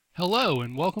Hello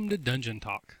and welcome to Dungeon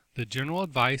Talk, the general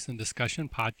advice and discussion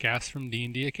podcast from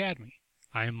D&D Academy.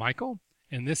 I am Michael,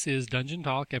 and this is Dungeon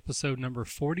Talk episode number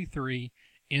 43,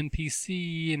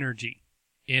 N.P.C. Energy.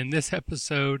 In this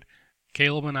episode,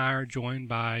 Caleb and I are joined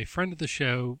by friend of the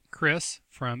show, Chris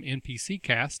from N.P.C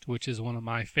Cast, which is one of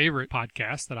my favorite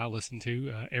podcasts that I listen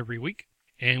to every week.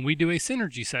 And we do a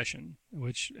synergy session,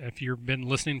 which if you've been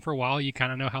listening for a while, you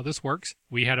kind of know how this works.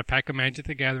 We had a pack of Magic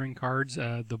the Gathering cards,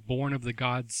 the Born of the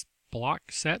Gods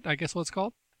block set, I guess what it's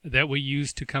called, that we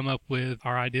used to come up with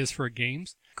our ideas for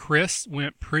games. Chris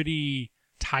went pretty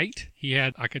tight. He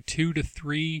had like a 2 to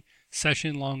 3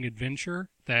 session long adventure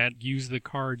that used the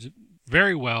cards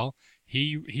very well.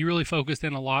 He really focused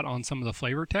in a lot on some of the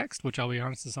flavor text, which I'll be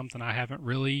honest is something I haven't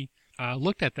really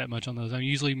looked at that much on those.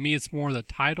 Usually me, it's more the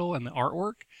title and the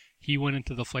artwork. He went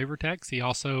into the flavor text. He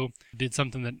also did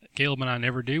something that Caleb and I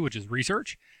never do, which is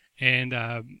research. And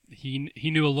he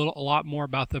knew a lot more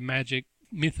about the Magic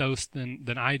mythos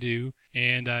than I do.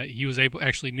 And he was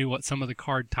actually knew what some of the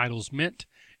card titles meant.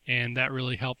 And that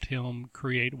really helped him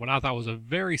create what I thought was a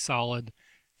very solid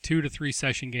 2 to 3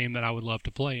 session game that I would love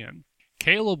to play in.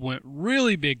 Caleb went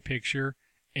really big picture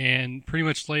and pretty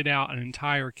much laid out an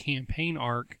entire campaign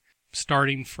arc,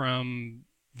 starting from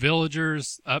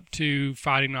villagers up to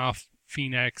fighting off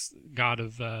Phoenix, god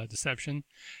of deception.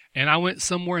 And I went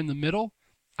somewhere in the middle.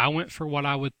 I went for what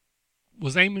I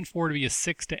was aiming for to be a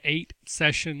 6 to 8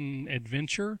 session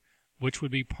adventure, which would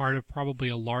be part of probably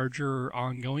a larger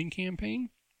ongoing campaign.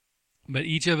 But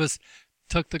each of us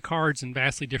took the cards in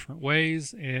vastly different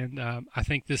ways, and I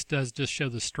think this does just show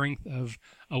the strength of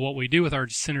what we do with our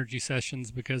synergy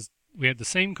sessions, because we had the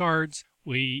same cards.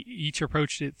 We each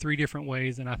approached it 3 different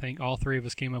ways, and I think all 3 of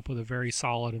us came up with a very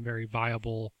solid and very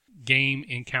viable game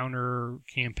encounter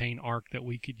campaign arc that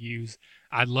we could use.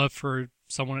 I'd love for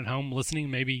someone at home listening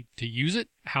maybe to use it,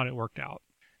 how it worked out.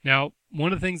 Now,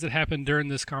 one of the things that happened during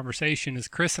this conversation is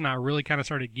Chris and I really kind of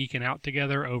started geeking out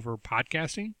together over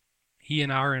podcasting. He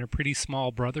and I are in a pretty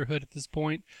small brotherhood at this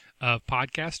point of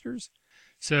podcasters.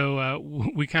 So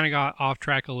we kind of got off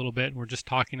track a little bit, and we're just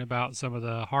talking about some of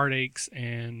the heartaches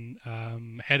and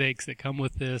headaches that come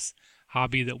with this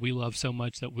hobby that we love so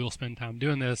much that we'll spend time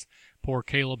doing this. Poor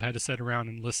Caleb had to sit around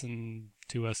and listen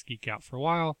to us geek out for a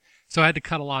while, so I had to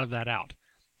cut a lot of that out.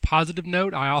 Positive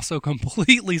note, I also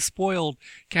completely spoiled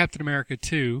Captain America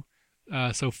 2.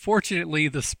 So fortunately,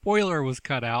 the spoiler was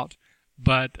cut out.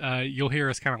 But you'll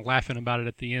hear us kind of laughing about it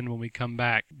at the end when we come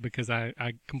back, because I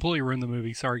completely ruined the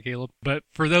movie. Sorry, Caleb. But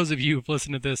for those of you who've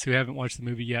listened to this who haven't watched the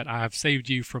movie yet, I have saved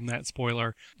you from that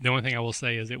spoiler. The only thing I will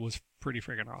say is it was pretty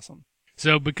freaking awesome.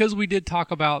 So because we did talk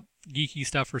about geeky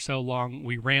stuff for so long,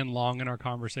 we ran long in our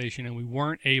conversation, and we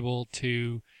weren't able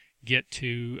to get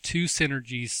to 2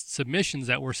 synergy submissions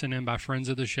that were sent in by friends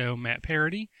of the show, Matt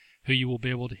Parody, who you will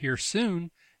be able to hear soon.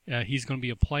 He's going to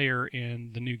be a player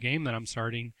in the new game that I'm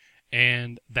starting.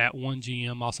 And that one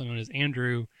GM, also known as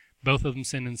Andrew, both of them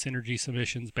send in synergy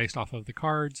submissions based off of the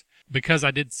cards. Because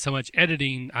I did so much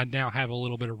editing, I now have a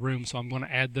little bit of room, so I'm going to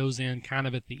add those in kind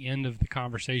of at the end of the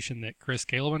conversation that Chris,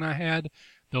 Caleb, and I had.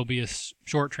 There'll be a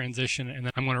short transition, and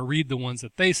then I'm going to read the ones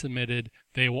that they submitted.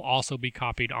 They will also be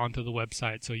copied onto the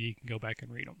website, so you can go back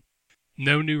and read them.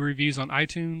 No new reviews on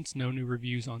iTunes, no new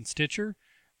reviews on Stitcher.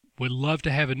 Would love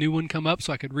to have a new one come up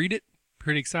so I could read it.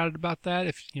 Pretty excited about that.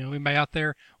 If anybody out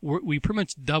there, we pretty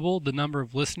much doubled the number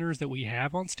of listeners that we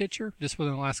have on Stitcher just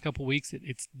within the last couple of weeks.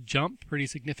 It's jumped pretty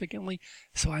significantly.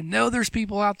 So I know there's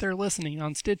people out there listening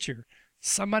on Stitcher.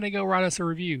 Somebody go write us a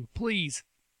review, please.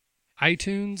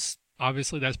 iTunes,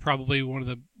 obviously that's probably one of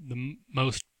the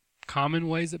most common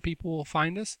ways that people will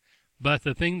find us. But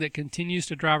the thing that continues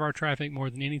to drive our traffic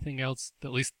more than anything else,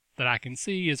 at least that I can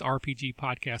see, is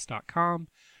rpgpodcast.com.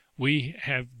 We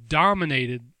have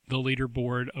dominated the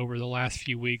leaderboard over the last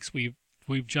few weeks. We've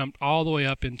jumped all the way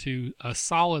up into a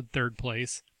solid 3rd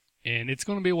place, and it's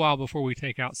going to be a while before we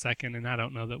take out 2nd, and I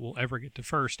don't know that we'll ever get to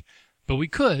 1st, but we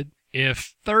could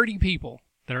if 30 people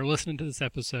that are listening to this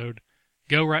episode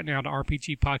go right now to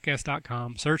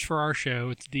rpgpodcast.com, search for our show.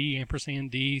 It's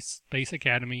D Space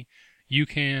Academy. You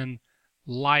can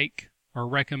like or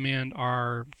recommend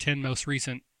our 10 most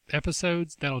recent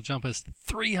episodes. That'll jump us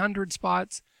 300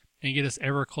 spots and get us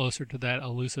ever closer to that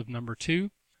elusive number 2.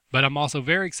 But I'm also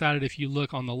very excited if you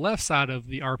look on the left side of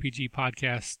the RPG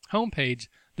Podcast homepage,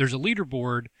 there's a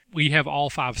leaderboard. We have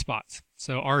all 5 spots.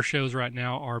 So our shows right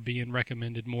now are being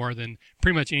recommended more than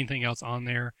pretty much anything else on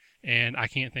there, and I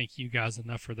can't thank you guys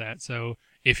enough for that. So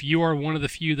if you are one of the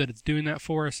few that is doing that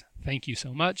for us, thank you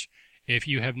so much. If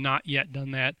you have not yet done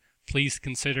that, please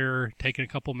consider taking a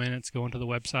couple minutes, going to the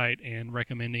website and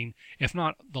recommending, if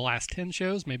not the last 10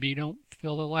 shows, maybe you don't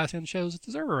feel the last 10 shows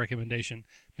deserve a recommendation.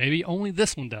 Maybe only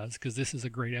this one does, because this is a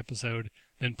great episode.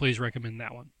 Then please recommend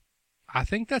that one. I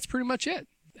think that's pretty much it.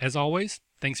 As always,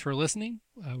 thanks for listening.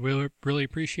 Really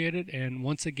appreciate it. And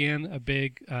once again, a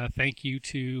big thank you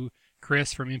to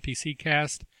Chris from N.P.C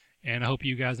Cast. And I hope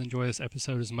you guys enjoy this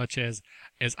episode as much as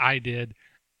I did.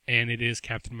 And it is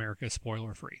Captain America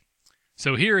spoiler free.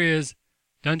 So here is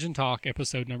Dungeon Talk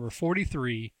episode number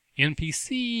 43,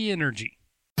 N.P.C Energy.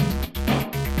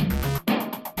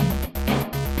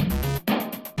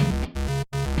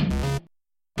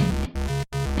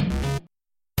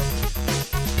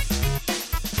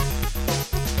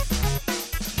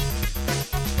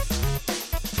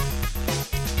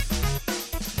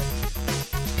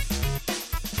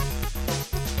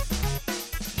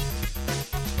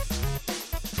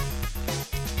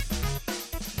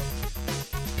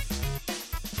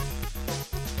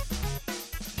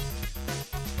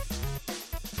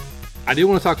 I do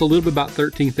want to talk a little bit about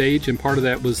 13th Age, and part of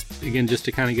that was, again, just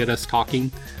to kind of get us talking.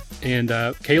 And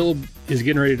Caleb is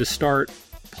getting ready to start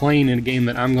playing in a game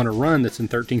that I'm going to run that's in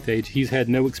 13th Age. He's had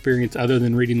no experience other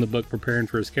than reading the book, preparing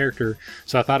for his character.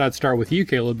 So I thought I'd start with you,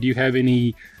 Caleb. Do you have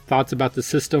any thoughts about the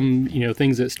system,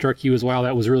 things that struck you as, wow,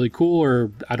 that was really cool,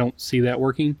 or I don't see that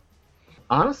working?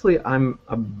 Honestly, I'm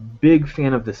a big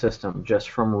fan of the system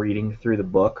just from reading through the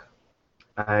book.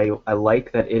 I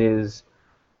like that it is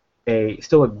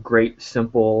still a great,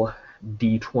 simple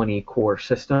D20 core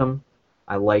system.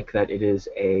 I like that it is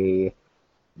a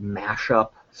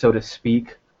mashup, so to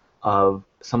speak, of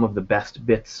some of the best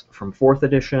bits from 4th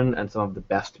edition and some of the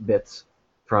best bits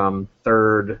from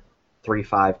 3rd,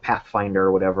 3.5,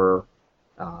 Pathfinder, whatever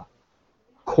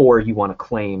core you want to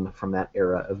claim from that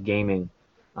era of gaming.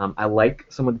 I like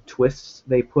some of the twists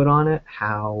they put on it,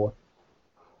 how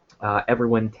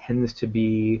everyone tends to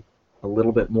be a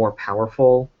little bit more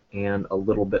powerful and a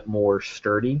little bit more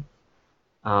sturdy.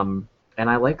 And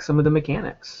I like some of the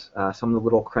mechanics, some of the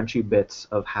little crunchy bits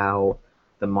of how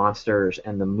the monsters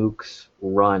and the mooks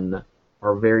run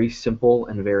are very simple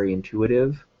and very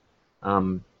intuitive.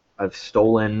 I've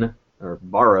stolen, or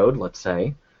borrowed, let's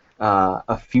say,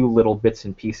 a few little bits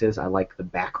and pieces. I like the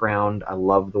background. I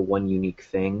love the one unique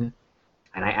thing.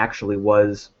 And I actually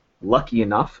was lucky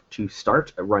enough to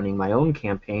start running my own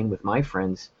campaign with my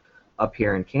friends up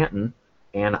here in Canton,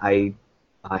 and I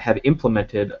have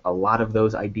implemented a lot of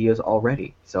those ideas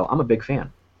already. So I'm a big fan.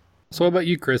 So what about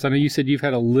you, Chris? I know you said you've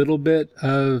had a little bit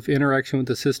of interaction with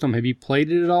the system. Have you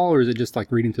played it at all, or is it just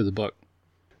like reading through the book?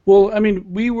 Well, I mean,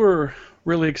 we were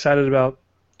really excited about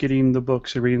getting the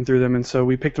books and reading through them, and so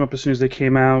we picked them up as soon as they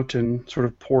came out and sort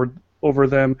of poured over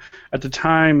them. At the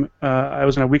time, I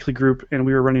was in a weekly group, and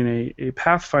we were running a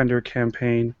Pathfinder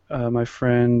campaign. My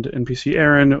friend N.P.C.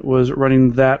 Aaron was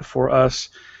running that for us.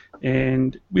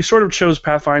 And we sort of chose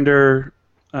Pathfinder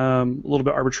a little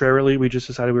bit arbitrarily. We just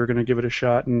decided we were going to give it a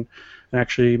shot and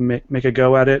actually make a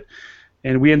go at it.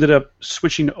 And we ended up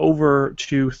switching over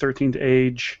to 13th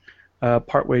Age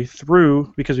partway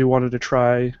through because we wanted to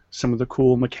try some of the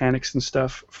cool mechanics and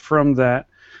stuff from that.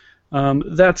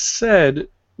 That said,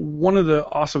 one of the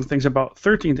awesome things about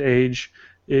 13th Age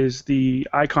is the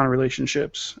icon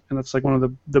relationships, and that's like one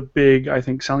of the big, I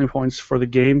think, selling points for the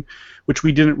game, which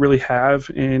we didn't really have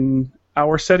in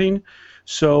our setting.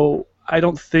 So I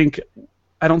don't think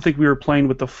we were playing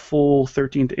with the full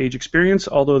 13th Age experience,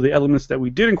 although the elements that we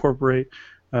did incorporate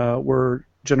were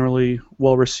generally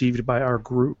well received by our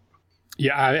group.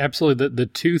 Yeah, absolutely. The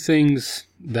two things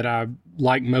that I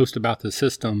like most about the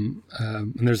system,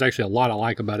 and there's actually a lot I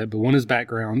like about it, but one is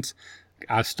backgrounds.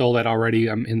 I stole that already.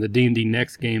 In the D&D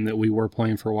Next game that we were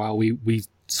playing for a while. We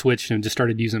switched and just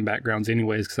started using backgrounds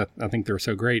anyways because I think they're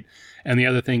so great. And the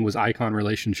other thing was icon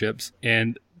relationships.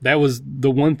 And that was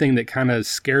the one thing that kind of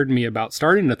scared me about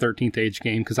starting a 13th Age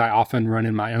game, because I often run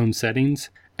in my own settings.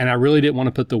 And I really didn't want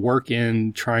to put the work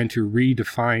in trying to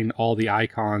redefine all the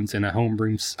icons in a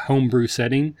homebrew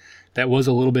setting. That was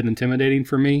a little bit intimidating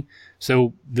for me.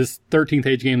 So this 13th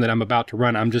Age game that I'm about to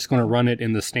run, I'm just going to run it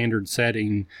in the standard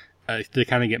setting to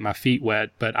kind of get my feet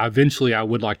wet, but eventually I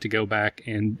would like to go back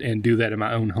and do that in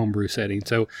my own homebrew setting.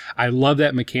 So I love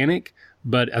that mechanic,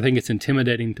 but I think it's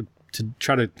intimidating to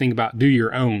try to think about do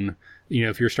your own.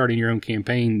 If you're starting your own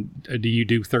campaign, do you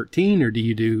do 13 or do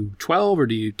you do 12 or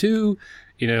do you do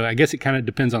 2? I guess it kind of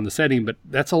depends on the setting, but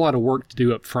that's a lot of work to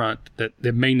do up front that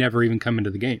may never even come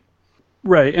into the game.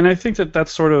 Right, and I think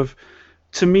that's sort of,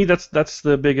 to me, that's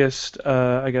the biggest,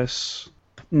 I guess,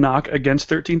 knock against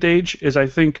 13th Age is I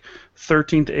think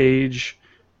 13th Age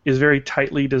is very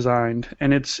tightly designed,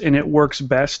 and it works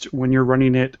best when you're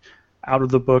running it out of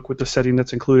the book with the setting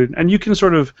that's included. And you can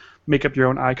sort of make up your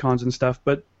own icons and stuff,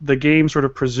 but the game sort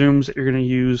of presumes that you're going to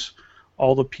use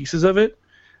all the pieces of it.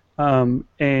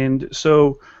 And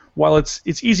so while it's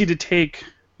easy to take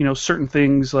certain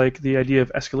things like the idea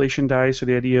of escalation dice or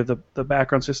the idea of the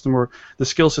background system or the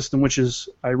skill system, which is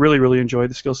I really, really enjoy.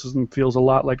 The skill system feels a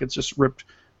lot like it's just ripped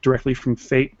directly from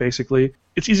Fate, basically.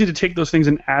 It's easy to take those things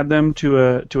and add them to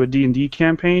a D&D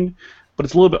campaign, but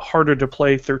it's a little bit harder to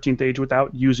play 13th Age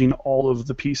without using all of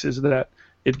the pieces that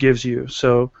it gives you.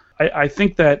 So I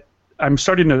think that I'm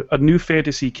starting a new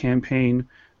fantasy campaign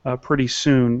pretty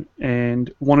soon,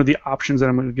 and one of the options that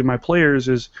I'm going to give my players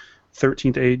is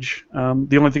 13th Age.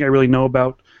 The only thing I really know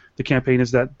about the campaign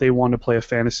is that they want to play a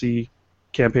fantasy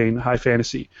campaign, high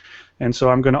fantasy, and so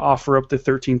I'm going to offer up the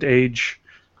 13th Age,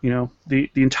 the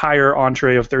entire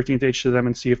entree of 13th Age to them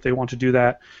and see if they want to do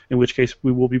that. In which case,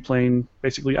 we will be playing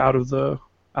basically out of the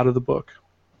book.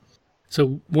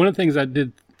 So one of the things I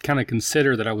did kind of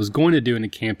consider that I was going to do in a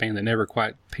campaign that never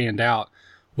quite panned out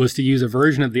was to use a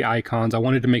version of the icons. I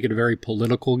wanted to make it a very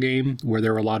political game where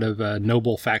there were a lot of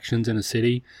noble factions in a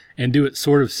city, and do it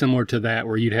sort of similar to that,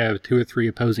 where you'd have 2 or 3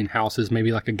 opposing houses,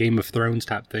 maybe like a Game of Thrones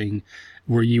type thing,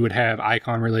 where you would have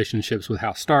icon relationships with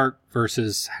House Stark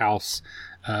versus House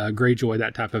Greyjoy,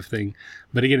 that type of thing.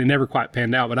 But again, it never quite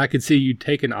panned out. But I could see you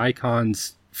taking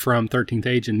icons from 13th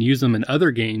Age and use them in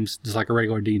other games, just like a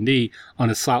regular D&D, on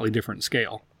a slightly different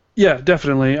scale. Yeah,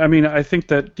 definitely. I mean, I think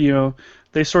that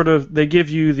they give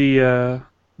you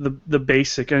the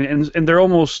basic, and they're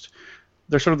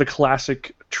sort of the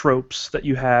classic tropes that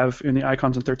you have in the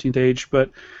icons in 13th Age,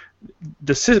 but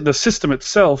the system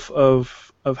itself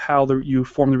of how you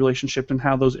form the relationship and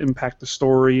how those impact the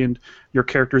story and your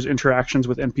characters' interactions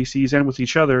with NPCs and with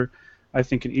each other, I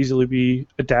think can easily be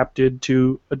adapted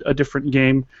to a different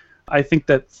game. I think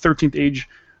that 13th Age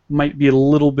might be a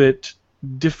little bit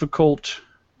difficult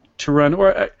to run,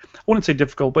 or I wouldn't say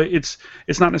difficult, but it's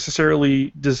not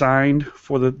necessarily designed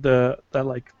for the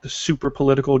super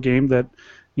political game that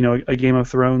a Game of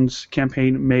Thrones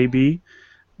campaign may be,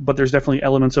 but there's definitely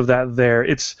elements of that there.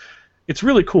 It's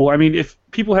really cool. I mean, if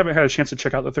people haven't had a chance to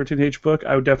check out the 13th Age book,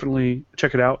 I would definitely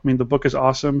check it out. I mean, the book is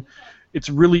awesome. It's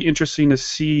really interesting to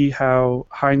see how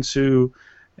Heinzu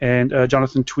and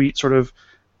Jonathan Tweet sort of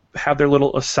have their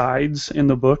little asides in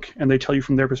the book, and they tell you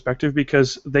from their perspective,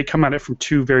 because they come at it from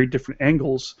 2 very different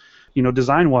angles,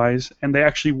 design-wise, and they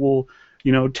actually will,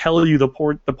 tell you the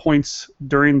points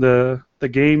during the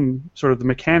game, sort of the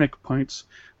mechanic points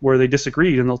where they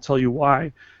disagreed, and they'll tell you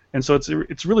why. And so it's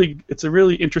a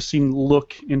really interesting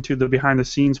look into the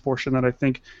behind-the-scenes portion that I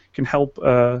think can help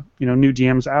new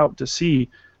GMs out to see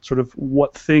sort of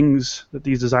what things that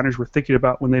these designers were thinking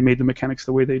about when they made the mechanics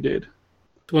the way they did.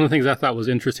 One of the things I thought was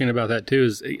interesting about that too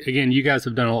is, again, you guys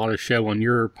have done a lot of show on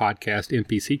your podcast,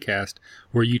 N.P.C Cast,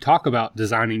 where you talk about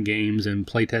designing games and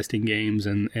playtesting games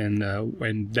and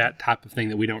that type of thing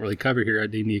that we don't really cover here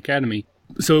at D&D Academy.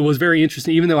 So it was very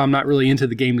interesting, even though I'm not really into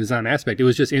the game design aspect, it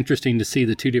was just interesting to see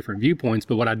the 2 different viewpoints.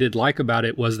 But what I did like about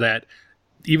it was that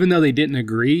even though they didn't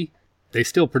agree, they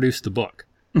still produced the book.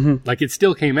 Mm-hmm. Like, it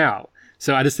still came out.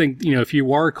 So I just think, if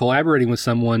you are collaborating with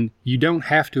someone, you don't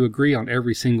have to agree on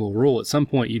every single rule. At some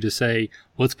point, you just say,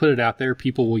 let's put it out there.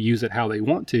 People will use it how they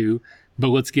want to, but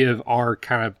let's give our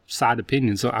kind of side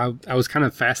opinion. So I was kind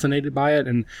of fascinated by it,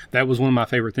 and that was one of my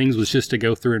favorite things, was just to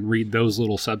go through and read those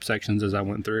little subsections as I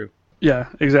went through. Yeah,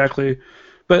 exactly.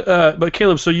 But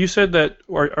Caleb, so you said that,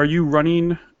 are you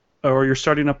running, or you're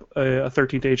starting up a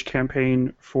 13th Age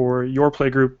campaign for your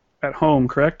playgroup at home,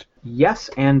 correct? Yes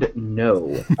and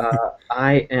no.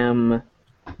 I am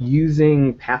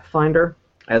using Pathfinder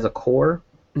as a core,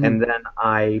 mm-hmm. and then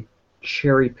I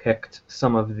cherry-picked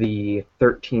some of the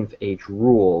 13th Age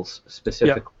rules,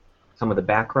 specifically some of the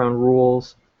background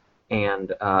rules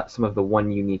and some of the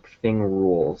one unique thing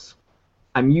rules.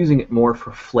 I'm using it more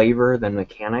for flavor than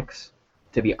mechanics.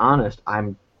 To be honest,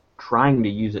 I'm trying to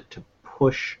use it to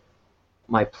push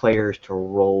my players to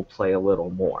role play a little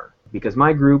more. Because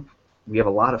my group, we have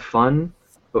a lot of fun,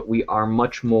 but we are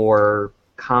much more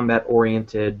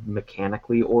combat-oriented,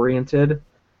 mechanically oriented,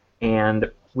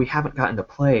 and we haven't gotten to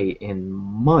play in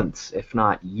months, if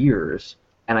not years.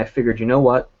 And I figured, you know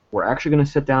what? We're actually going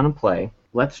to sit down and play.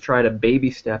 Let's try to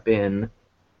baby step in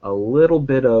a little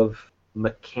bit of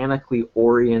mechanically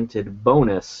oriented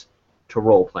bonus to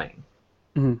role-playing.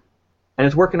 Mm-hmm. And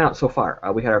it's working out so far.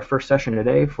 We had our first session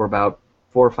today for about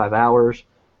 4 or 5 hours.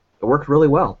 It worked really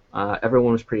well.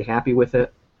 Everyone was pretty happy with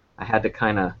it. I had to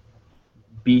kind of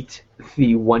beat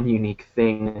the one unique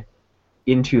thing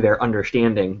into their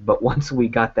understanding, but once we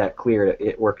got that cleared,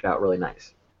 it worked out really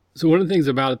nice. So one of the things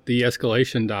about the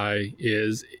escalation die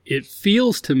is it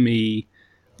feels to me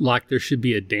like there should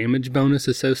be a damage bonus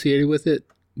associated with it.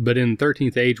 But in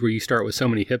 13th Age, where you start with so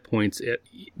many hit points,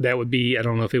 that would be, I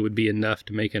don't know if it would be enough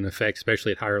to make an effect,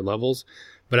 especially at higher levels.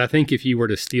 But I think if you were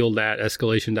to steal that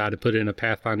escalation die to put it in a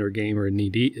Pathfinder game or a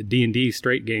D&D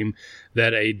straight game,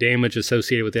 that a damage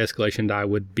associated with the escalation die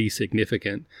would be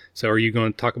significant. So are you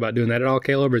going to talk about doing that at all,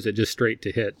 Caleb, or is it just straight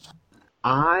to hit?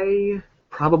 I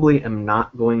probably am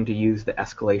not going to use the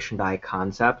escalation die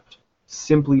concept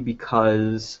simply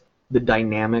because the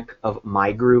dynamic of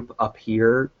my group up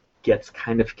here gets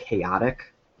kind of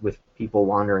chaotic with people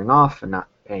wandering off and not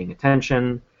paying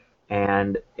attention,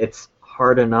 and it's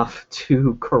hard enough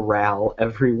to corral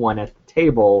everyone at the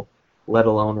table, let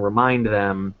alone remind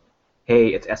them, hey,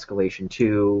 it's escalation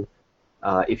 2.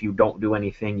 If you don't do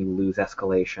anything, you lose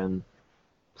escalation.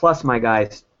 Plus, my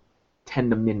guys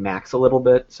tend to min-max a little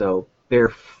bit, so they're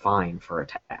fine for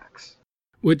attacks.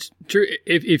 Which,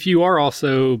 if you are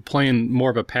also playing more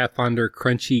of a Pathfinder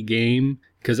crunchy game,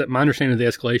 because my understanding of the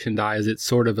escalation die is it's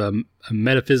sort of a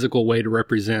metaphysical way to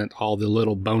represent all the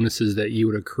little bonuses that you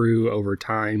would accrue over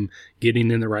time,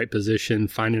 getting in the right position,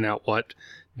 finding out what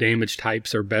damage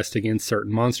types are best against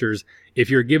certain monsters. If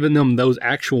you're giving them those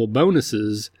actual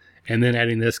bonuses and then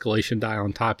adding the escalation die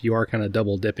on top, you are kind of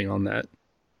double dipping on that.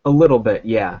 A little bit,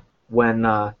 yeah. When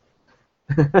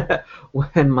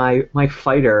when my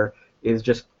fighter is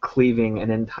just cleaving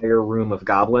an entire room of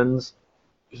goblins,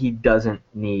 he doesn't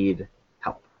need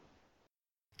help.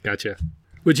 Gotcha.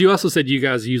 But you also said you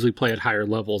guys usually play at higher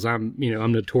levels. I'm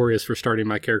notorious for starting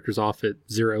my characters off at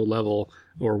 0 level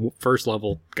or first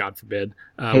level, God forbid.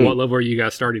 What level are you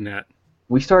guys starting at?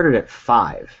 We started at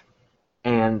 5,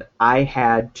 and I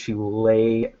had to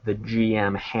lay the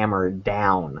GM hammer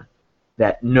down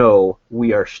that no,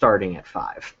 we are starting at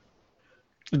 5.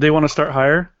 Did they want to start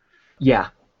higher? Yeah.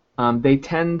 They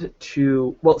tend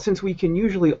to, well, since we can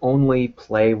usually only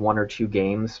play 1 or 2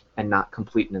 games and not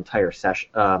complete an entire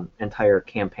entire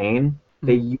campaign,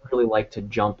 they usually like to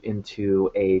jump into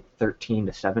a 13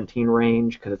 to 17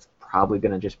 range because it's probably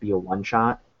going to just be a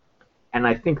one-shot. And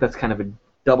I think that's kind of a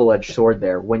double-edged sword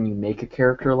there. When you make a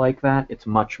character like that, it's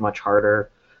much, much harder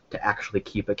to actually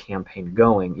keep a campaign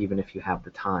going, even if you have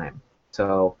the time.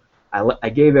 So I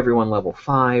gave everyone level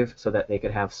 5 so that they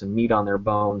could have some meat on their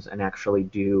bones and actually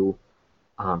do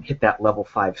hit that level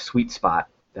 5 sweet spot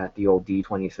that the old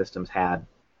D20 systems had.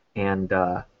 And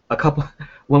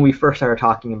when we first started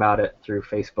talking about it through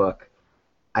Facebook,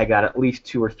 I got at least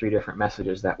 2 or 3 different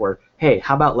messages that were, hey,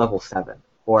 how about level 7?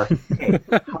 Or, hey,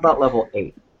 how about level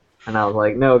 8? And I was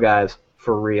like, no, guys,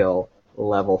 for real,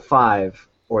 level 5,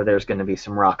 or there's going to be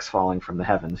some rocks falling from the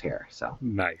heavens here. So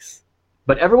nice.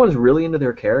 But everyone's really into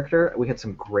their character. We had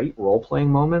some great role-playing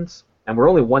moments, and we're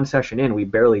only 1 session in. We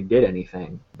barely did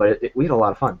anything, but we had a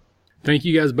lot of fun. Thank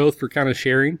you guys both for kind of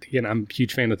sharing. Again, I'm a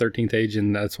huge fan of 13th Age,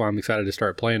 and that's why I'm excited to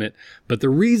start playing it. But the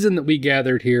reason that we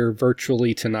gathered here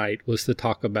virtually tonight was to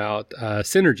talk about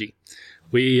Synergy.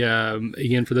 We,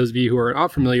 again, for those of you who are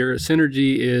not familiar,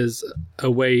 Synergy is a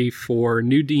way for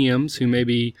new DMs who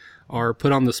maybe are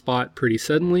put on the spot pretty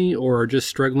suddenly or are just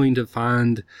struggling to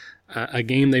find a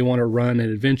game they want to run, an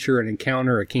adventure, an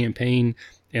encounter, a campaign,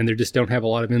 and they just don't have a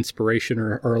lot of inspiration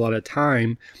or a lot of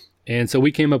time. And so we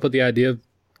came up with the idea of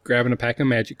grabbing a pack of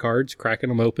magic cards, cracking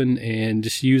them open, and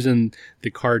just using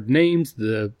the card names,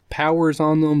 the powers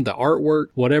on them, the artwork,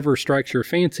 whatever strikes your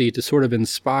fancy to sort of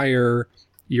inspire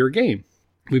your game.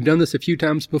 We've done this a few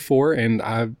times before, and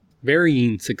I've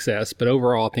varying success, but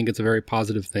overall I think it's a very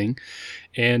positive thing.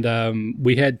 And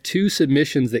we had 2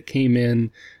 submissions that came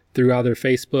in through either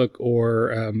Facebook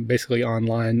or basically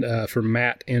online from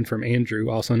Matt and from Andrew,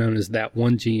 also known as That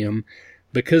One GM.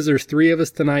 Because there's 3 of us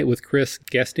tonight with Chris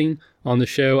guesting on the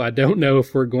show, I don't know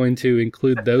if we're going to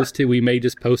include those 2. We may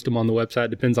just post them on the website.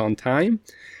 Depends on time.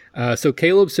 So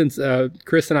Caleb, since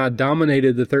Chris and I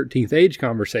dominated the 13th Age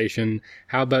conversation,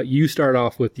 how about you start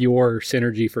off with your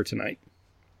Synergy for tonight?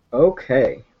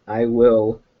 Okay. I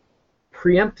will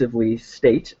preemptively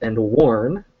state and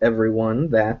warn everyone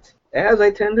that, as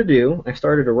I tend to do, I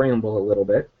started to ramble a little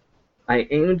bit. I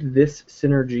aimed this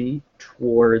Synergy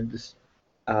towards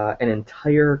an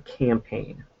entire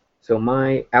campaign. So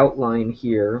my outline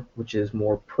here, which is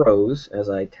more prose, as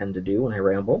I tend to do when I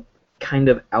ramble, kind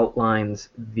of outlines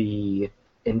the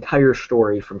entire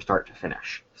story from start to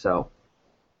finish. So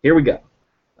here we go.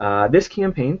 This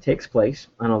campaign takes place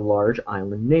on a large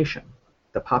island nation.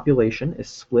 The population is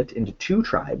split into 2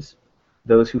 tribes,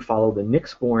 those who follow the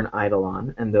Nyxborn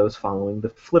Eidolon and those following the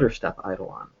Flitterstep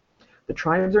Eidolon. The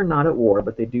tribes are not at war,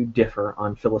 but they do differ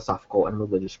on philosophical and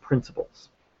religious principles.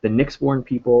 The Nyx-born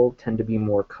people tend to be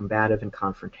more combative and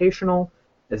confrontational,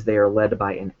 as they are led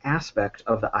by an aspect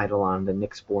of the Eidolon, the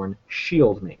Nyx-born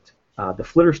shield mate. The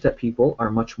Flitterstep people are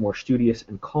much more studious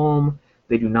and calm.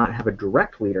 They do not have a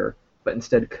direct leader, but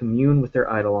instead commune with their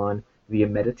Eidolon via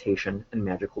meditation and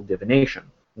magical divination.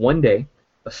 One day,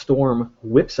 a storm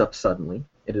whips up suddenly.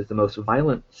 It is the most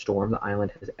violent storm the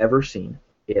island has ever seen.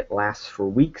 It lasts for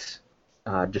weeks,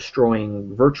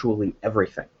 destroying virtually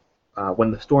everything.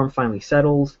 When the storm finally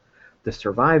settles, the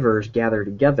survivors gather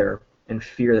together and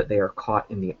fear that they are caught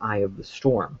in the eye of the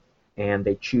storm, and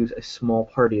they choose a small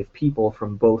party of people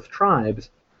from both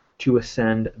tribes to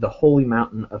ascend the holy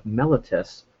mountain of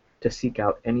Meletis to seek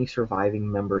out any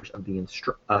surviving members of the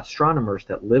astronomers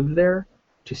that live there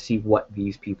to see what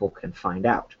these people can find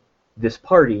out. This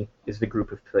party is the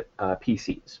group of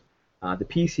PCs. The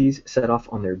PCs set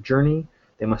off on their journey.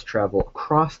 They must travel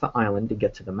across the island to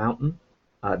get to the mountain.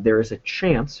 There is a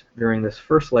chance during this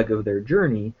first leg of their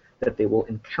journey that they will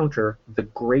encounter the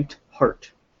Great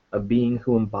Heart, a being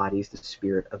who embodies the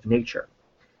spirit of nature.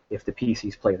 If the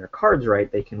PCs play their cards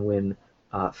right, they can win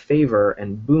favor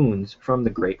and boons from the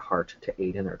Great Heart to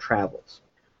aid in their travels.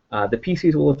 The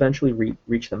PCs will eventually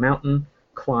reach the mountain,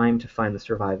 climb to find the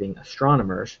surviving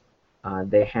astronomers.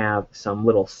 They have some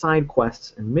little side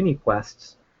quests and mini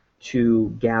quests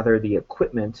to gather the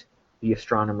equipment the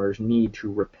astronomers need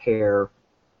to repair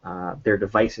their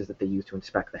devices that they use to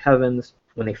inspect the heavens.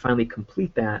 When they finally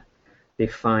complete that, they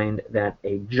find that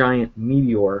a giant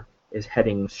meteor is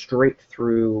heading straight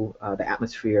through the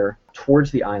atmosphere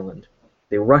towards the island.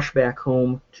 They rush back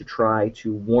home to try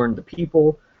to warn the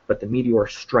people, but the meteor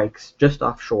strikes just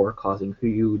offshore, causing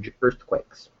huge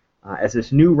earthquakes. As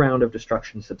this new round of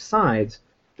destruction subsides,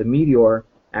 the meteor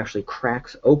actually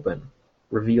cracks open,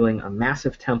 revealing a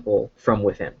massive temple from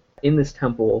within. In this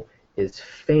temple is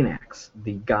Phaenax,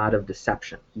 the god of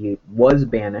deception. He was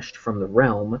banished from the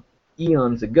realm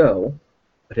eons ago,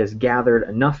 but has gathered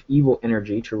enough evil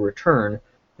energy to return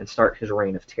and start his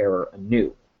reign of terror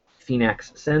anew.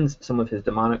 Phaenax sends some of his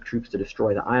demonic troops to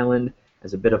destroy the island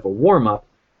as a bit of a warm-up,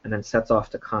 and then sets off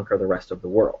to conquer the rest of the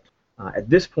world. At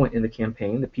this point in the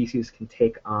campaign, the PCs can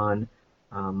take on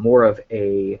more of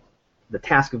the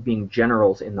task of being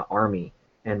generals in the army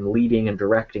and leading and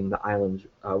directing the island's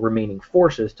remaining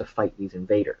forces to fight these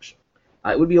invaders.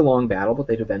 It would be a long battle, but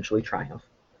they'd eventually triumph.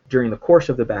 During the course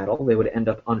of the battle, they would end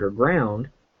up underground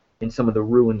in some of the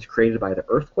ruins created by the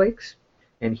earthquakes,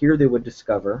 and here they would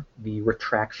discover the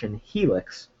Retraction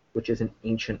Helix, which is an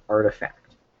ancient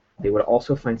artifact. They would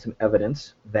also find some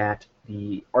evidence that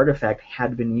the artifact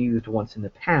had been used once in the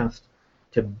past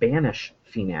to banish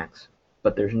Phaenax,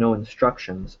 but there's no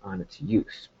instructions on its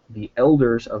use. The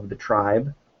elders of the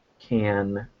tribe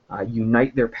can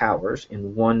unite their powers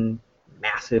in one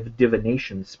massive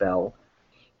divination spell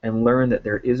and learn that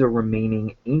there is a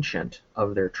remaining ancient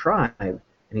of their tribe,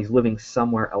 and he's living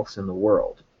somewhere else in the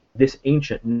world. This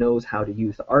ancient knows how to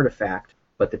use the artifact,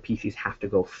 but the PCs have to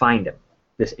go find him.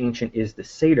 This ancient is the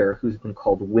satyr who's been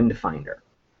called Windfinder.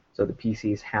 So the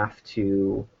PCs have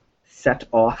to set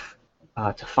off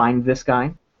to find this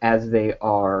guy. As they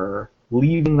are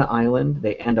leaving the island,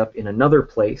 they end up in another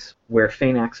place where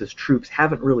Phaenax's troops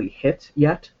haven't really hit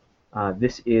yet.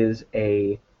 This is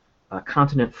a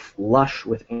continent lush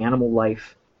with animal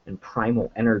life and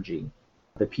primal energy.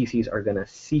 The PCs are going to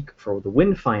seek for the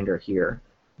Windfinder here,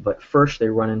 but first they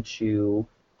run into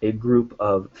a group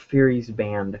of Fairies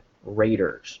Band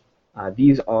raiders.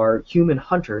 These are human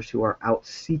hunters who are out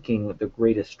seeking the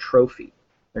greatest trophy.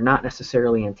 They're not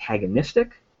necessarily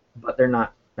antagonistic, but they're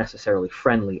not necessarily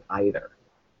friendly either.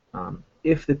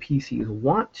 If the PCs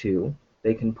want to,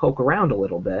 they can poke around a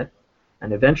little bit,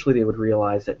 and eventually they would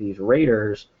realize that these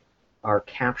raiders are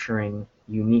capturing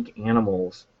unique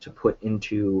animals to put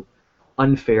into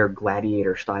unfair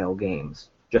gladiator-style games,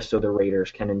 just so the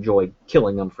raiders can enjoy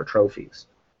killing them for trophies.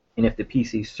 And if the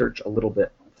PCs search a little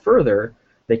bit further,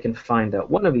 they can find that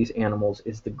one of these animals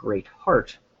is the Great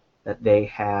Heart that they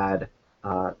had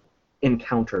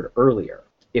encountered earlier.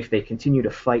 If they continue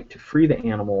to fight to free the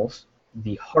animals,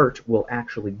 the heart will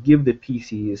actually give the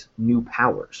PCs new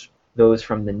powers. Those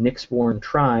from the Nyx-born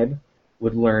tribe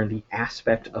would learn the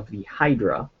aspect of the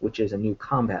Hydra, which is a new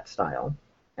combat style,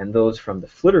 and those from the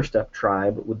Flitterstep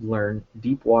tribe would learn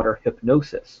Deepwater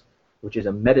Hypnosis, which is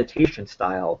a meditation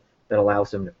style that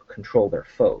allows them to control their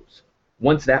foes.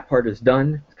 Once that part is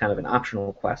done, it's kind of an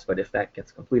optional quest, but if that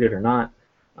gets completed or not,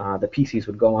 the PCs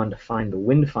would go on to find the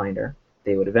Windfinder.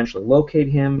 They would eventually locate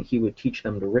him. He would teach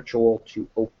them the ritual to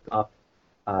open up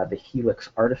the Helix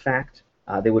artifact.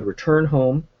 They would return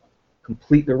home,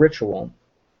 complete the ritual,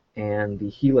 and the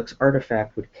Helix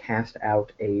artifact would cast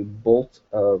out a bolt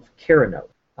of Keranode.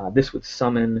 This would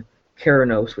summon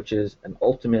Keranos, which is an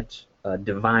ultimate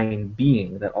divine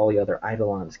being that all the other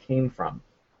Eidolons came from.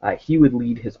 He would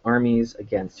lead his armies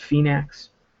against Phoenix,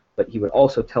 but he would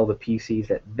also tell the PCs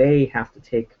that they have to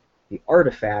take the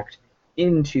artifact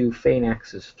into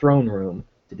Phoenix's throne room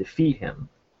to defeat him.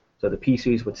 So the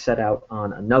PCs would set out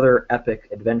on another epic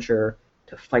adventure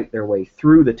to fight their way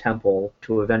through the temple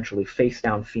to eventually face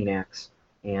down Phoenix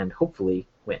and hopefully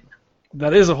win.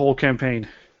 That is a whole campaign.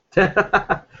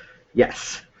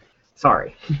 Yes.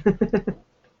 Sorry.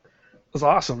 That's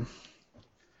awesome.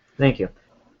 Thank you.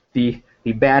 The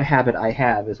bad habit I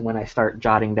have is when I start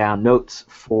jotting down notes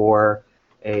for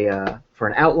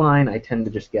an outline, I tend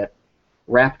to just get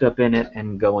wrapped up in it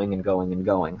and going and going and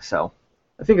going. So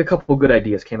I think a couple good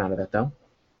ideas came out of that, though.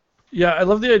 Yeah, I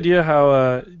love the idea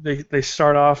how they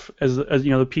start off as the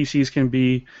PCs can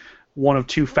be one of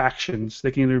two factions.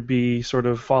 They can either be sort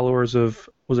of followers of,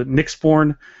 was it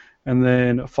Nyxborn, and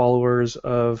then followers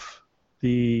of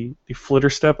the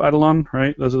Flitterstep Eidolon,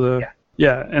 right? Those are the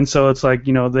yeah. And so it's like,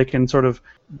 they can sort of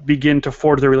begin to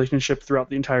forge their relationship throughout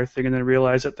the entire thing, and then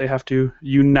realize that they have to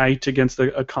unite against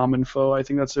a common foe. I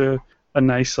think that's a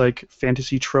nice like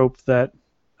fantasy trope that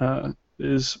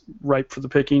is ripe for the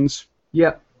pickings.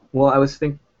 Yeah. Well, I was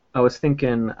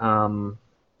thinking.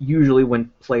 Usually,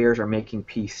 when players are making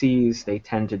PCs, they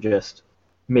tend to just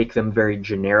make them very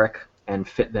generic and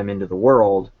fit them into the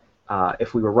world.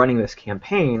 If we were running this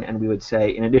campaign, and we would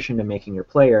say, in addition to making your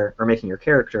player or making your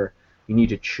character, you need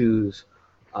to choose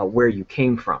where you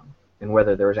came from and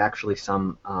whether there was actually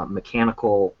some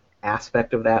mechanical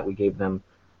aspect of that. We gave them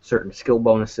certain skill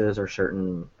bonuses or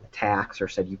certain attacks, or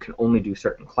said you can only do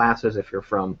certain classes if you're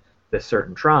from this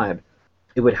certain tribe.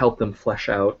 It would help them flesh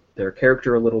out their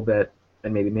character a little bit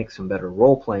and maybe make some better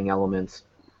role-playing elements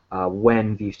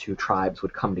when these two tribes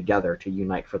would come together to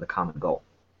unite for the common goal.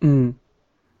 Mm.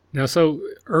 Now, so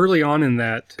early on in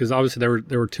that, because obviously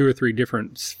there were 2 or 3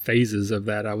 different phases of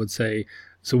that, I would say.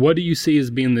 So what do you see as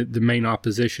being the main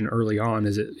opposition early on?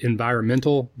 Is it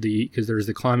environmental? Because there's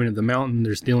the climbing of the mountain,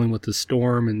 there's dealing with the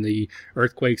storm and the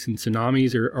earthquakes and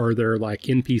tsunamis, or are there like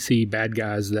NPC bad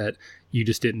guys that you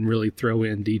just didn't really throw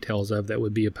in details of that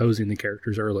would be opposing the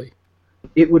characters early?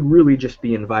 It would really just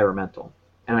be environmental.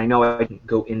 And I know I didn't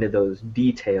go into those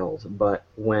details, but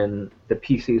when the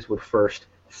PCs would first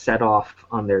set off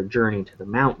on their journey to the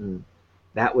mountain,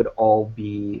 that would all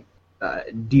be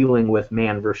dealing with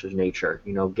man versus nature,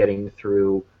 getting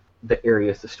through the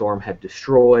areas the storm had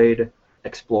destroyed,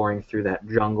 exploring through that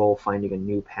jungle, finding a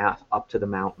new path up to the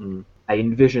mountain. I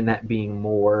envision that being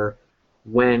more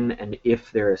when and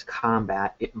if there is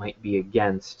combat, it might be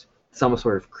against some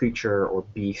sort of creature or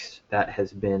beast that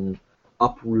has been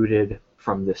uprooted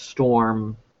from the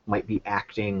storm, might be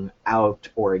acting out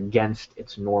or against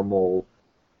its normal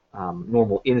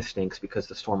instincts because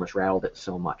the storm has rattled it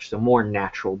so much. So more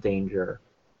natural danger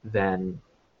than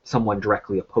someone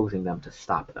directly opposing them to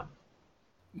stop them.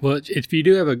 Well, if you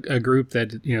do have a group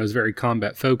that is very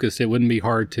combat focused, it wouldn't be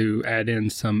hard to add in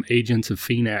some agents of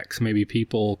Phoenix, maybe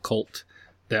people, cult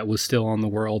that was still on the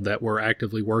world that were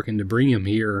actively working to bring him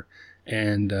here,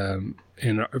 and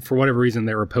for whatever reason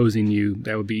they're opposing you.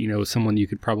 That would be someone you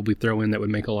could probably throw in that would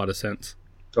make a lot of sense.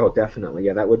 Oh, definitely,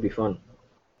 yeah, that would be fun.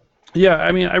 Yeah,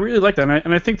 I mean, I really like that,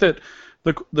 and I think that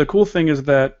the cool thing is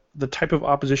that the type of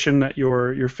opposition that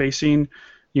you're facing,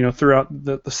 throughout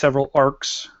the several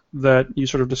arcs that you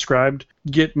sort of described,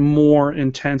 get more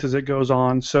intense as it goes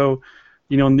on. So,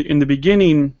 in the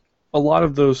beginning, a lot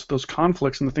of those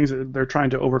conflicts and the things that they're trying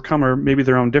to overcome are maybe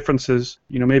their own differences.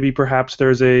 Maybe perhaps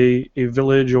there's a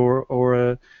village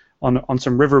or on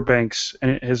some riverbanks,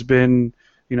 and it has been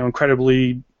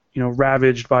incredibly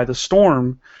ravaged by the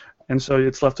storm. And so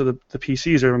it's left to the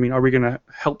PCs. Are we going to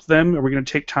help them? Are we going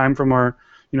to take time from our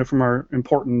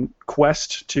important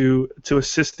quest to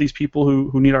assist these people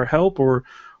who need our help, or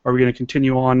are we going to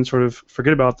continue on and sort of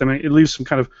forget about them? And it leaves some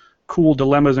kind of cool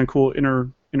dilemmas and cool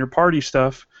inner party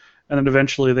stuff. And then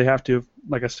eventually they have to,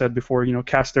 like I said before,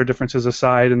 cast their differences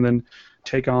aside and then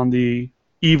take on the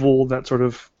evil that sort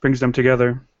of brings them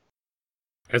together.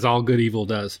 As all good evil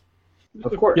does.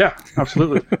 Of course. Yeah,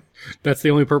 absolutely. That's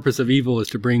the only purpose of evil, is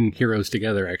to bring heroes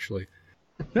together, actually.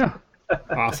 Yeah.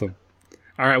 Awesome.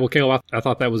 All right, well, Caleb, I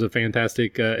thought that was a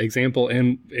fantastic example.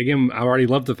 And again, I already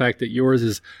love the fact that yours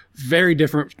is very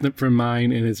different from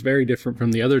mine, and it's very different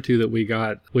from the other two that we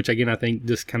got, which, again, I think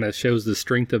just kind of shows the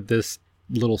strength of this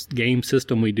little game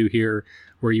system we do here,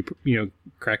 where you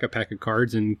crack a pack of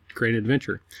cards and create an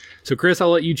adventure. So, Chris,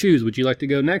 I'll let you choose. Would you like to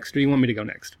go next, or do you want me to go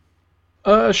next?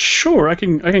 Sure, I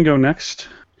can go next.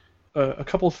 A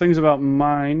couple of things about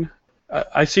mine.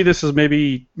 I see this as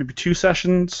maybe 2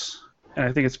 sessions and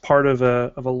I think it's part of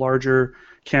a larger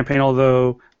campaign.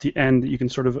 Although at the end, you can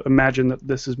sort of imagine that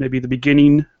this is maybe the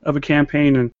beginning of a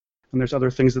campaign, and there's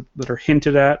other things that are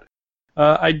hinted at.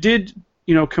 I did,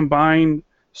 combine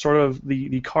sort of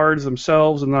the cards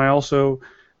themselves, and then I also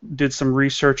did some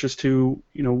research as to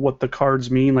what the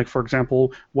cards mean, like for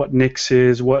example what Nyx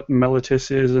is, what Meletis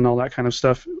is, and all that kind of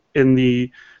stuff in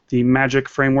the magic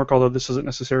framework, although this doesn't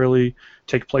necessarily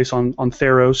take place on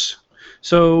Theros.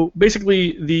 So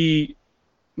basically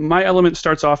my element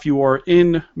starts off, you are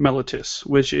in Meletis,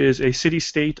 which is a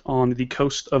city-state on the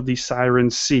coast of the Siren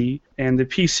Sea, and the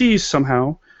PCs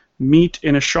somehow meet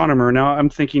an astronomer. Now I'm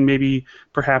thinking maybe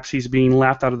perhaps he's being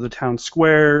laughed out of the town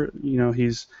square,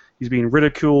 he's being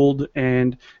ridiculed,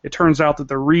 and it turns out that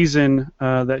the reason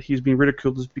that he's being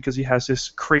ridiculed is because he has this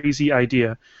crazy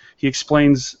idea. He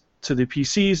explains to the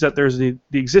PCs that there's the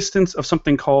existence of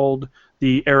something called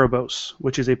the Erebos,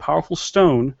 which is a powerful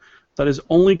stone that is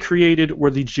only created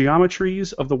where the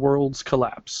geometries of the worlds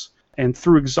collapse. And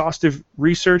through exhaustive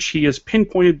research, he has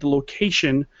pinpointed the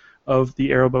location of the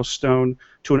Erebos stone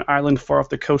to an island far off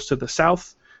the coast to the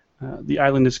south. The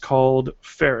island is called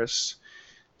Ferris.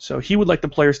 So he would like the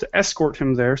players to escort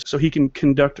him there so he can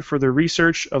conduct further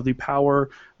research of the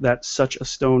power that such a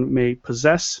stone may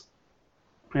possess.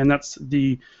 And that's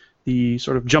the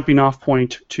sort of jumping off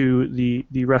point to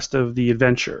the rest of the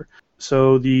adventure.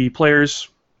 So the players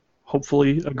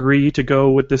hopefully agree to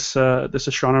go with this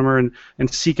astronomer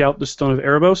and seek out the Stone of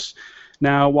Erebos.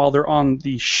 Now, while they're on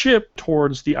the ship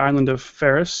towards the island of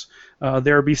Ferris,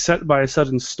 they're beset by a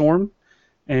sudden storm,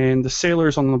 and the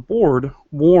sailors on the board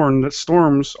warn that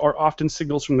storms are often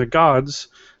signals from the gods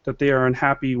that they are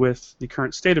unhappy with the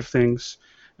current state of things,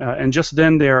 and just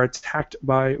then they are attacked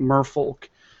by merfolk.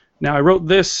 Now, I wrote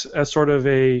this as sort of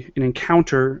an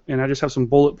encounter, and I just have some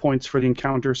bullet points for the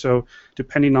encounter, so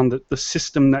depending on the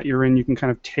system that you're in, you can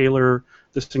kind of tailor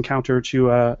this encounter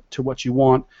to what you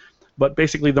want. But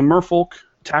basically, the merfolk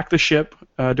attack the ship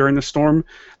during the storm.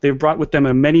 They've brought with them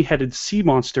a many-headed sea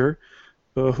monster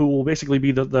who will basically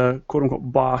be the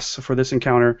quote-unquote boss for this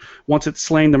encounter. Once it's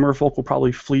slain, the merfolk will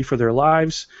probably flee for their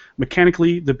lives.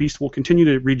 Mechanically, the beast will continue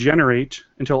to regenerate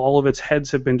until all of its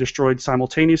heads have been destroyed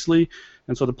simultaneously,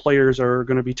 and so the players are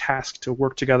going to be tasked to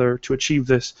work together to achieve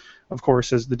this. Of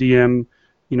course, as the DM,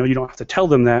 you don't have to tell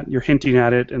them that. You're hinting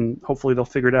at it, and hopefully they'll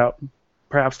figure it out.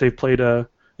 Perhaps they've played an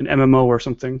MMO or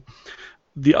something.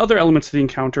 The other elements of the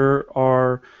encounter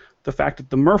are the fact that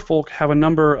the merfolk have a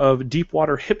number of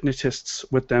deep-water hypnotists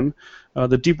with them.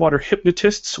 The deep-water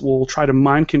hypnotists will try to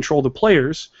mind control the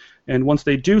players, and once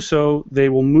they do so, they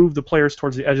will move the players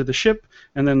towards the edge of the ship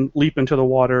and then leap into the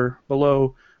water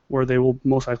below, where they will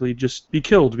most likely just be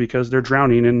killed because they're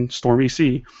drowning in stormy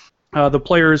sea. The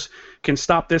players can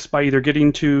stop this by either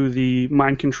getting to the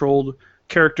mind-controlled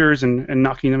characters and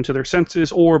knocking them to their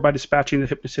senses, or by dispatching the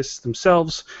hypnotists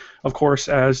themselves. Of course,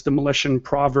 as the Milesian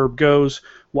proverb goes,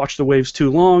 watch the waves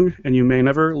too long, and you may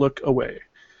never look away.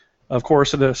 Of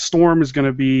course, the storm is going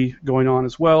to be going on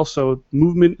as well, so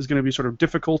movement is going to be sort of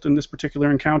difficult in this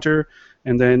particular encounter,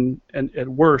 and at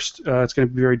worst, it's going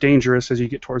to be very dangerous as you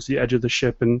get towards the edge of the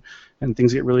ship and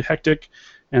things get really hectic.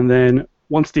 And then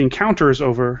once the encounter is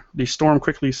over, the storm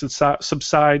quickly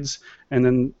subsides, and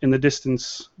then in the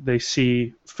distance they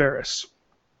see Ferris.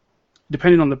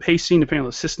 Depending on the pacing, depending on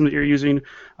the system that you're using,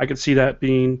 I could see that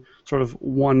being sort of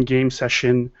one game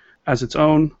session as its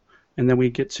own, and then we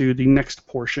get to the next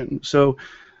portion. So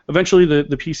eventually the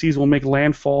PCs will make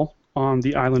landfall on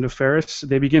the island of Ferris.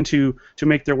 They begin to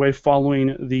make their way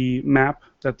following the map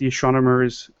that the astronomer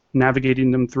is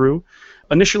navigating them through.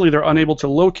 Initially, they're unable to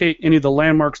locate any of the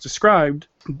landmarks described,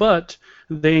 but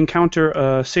they encounter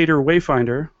a satyr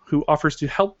wayfinder who offers to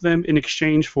help them in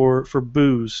exchange for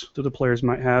booze that the players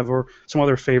might have, or some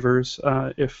other favors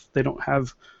if they don't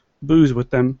have booze with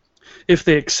them. If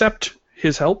they accept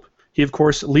his help, he of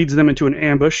course leads them into an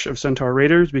ambush of centaur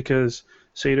raiders, because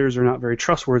satyrs are not very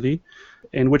trustworthy,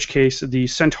 in which case the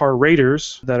centaur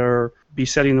raiders that are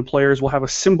besetting the players will have a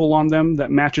symbol on them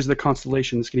that matches the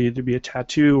constellation. This can either be a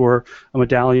tattoo or a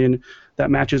medallion that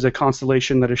matches a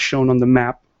constellation that is shown on the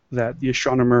map that the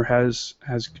astronomer has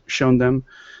shown them.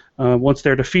 Once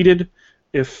they're defeated,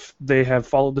 if they have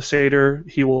followed the satyr,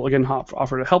 he will again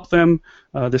offer to help them,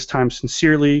 this time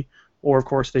sincerely, or of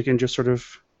course they can just sort of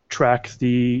track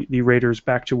the raiders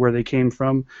back to where they came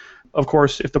from. Of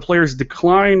course, if the players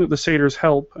decline the satyr's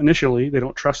help initially, they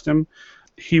don't trust him,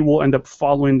 he will end up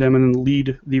following them and then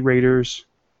lead the raiders,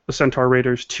 the centaur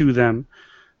raiders, to them.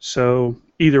 So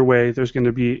either way, there's going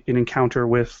to be an encounter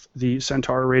with the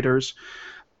centaur raiders.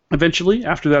 Eventually,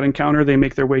 after that encounter, they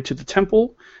make their way to the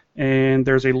temple, and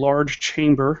there's a large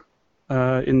chamber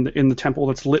in the temple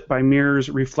that's lit by mirrors,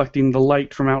 reflecting the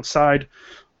light from outside,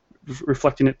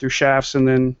 reflecting it through shafts, and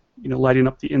then lighting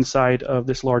up the inside of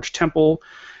this large temple.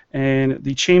 And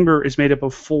the chamber is made up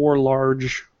of 4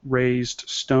 large raised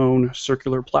stone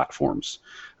circular platforms.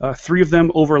 3 of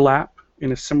them overlap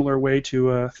in a similar way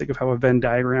to think of how a Venn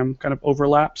diagram kind of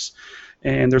overlaps.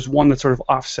 And there's one that's sort of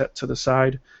offset to the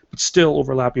side, but still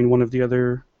overlapping one of the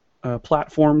other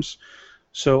platforms.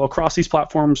 So across these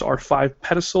platforms are 5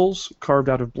 pedestals carved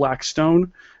out of black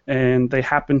stone, and they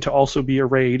happen to also be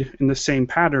arrayed in the same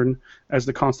pattern as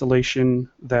the constellation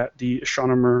that the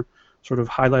astronomer sort of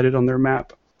highlighted on their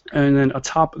map. And then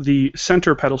atop the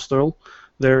center pedestal,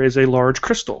 there is a large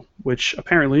crystal, which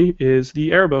apparently is the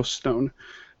Erebos stone.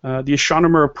 The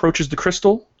astronomer approaches the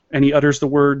crystal, and he utters the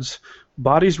words,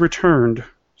 "Bodies returned,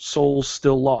 souls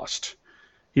still lost."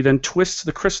 He then twists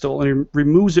the crystal and he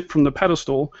removes it from the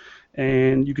pedestal,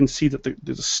 and you can see that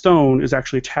the stone is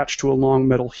actually attached to a long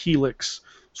metal helix,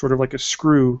 sort of like a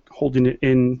screw holding it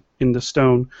in the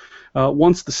stone.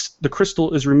 Once the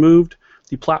crystal is removed,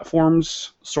 the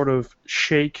platforms sort of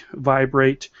shake,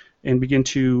 vibrate, and begin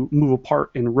to move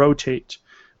apart and rotate.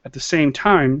 At the same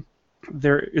time,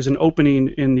 there is an opening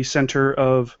in the center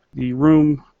of the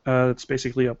room. It's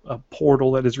basically a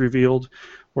portal that is revealed,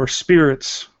 where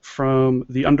spirits from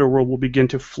the underworld will begin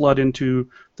to flood into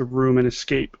the room and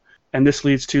escape. And this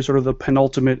leads to sort of the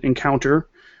penultimate encounter,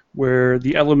 where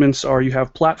the elements are, you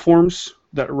have platforms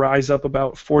that rise up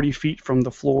about 40 feet from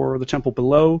the floor of the temple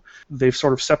below. They've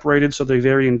sort of separated, so they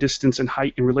vary in distance and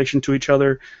height in relation to each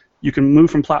other. You can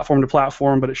move from platform to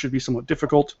platform, but it should be somewhat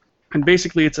difficult. And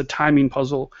basically, it's a timing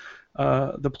puzzle.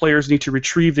 The players need to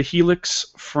retrieve the helix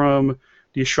from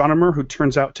the astronomer, who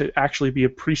turns out to actually be a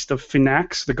priest of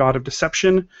Finax, the god of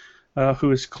deception,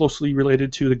 who is closely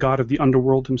related to the god of the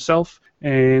underworld himself.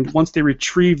 And once they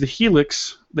retrieve the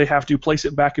helix, they have to place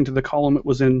it back into the column it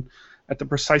was in at the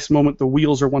precise moment the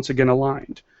wheels are once again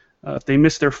aligned. If they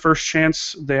miss their first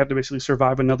chance, they have to basically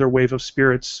survive another wave of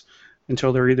spirits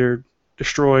until they're either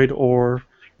destroyed or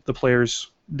the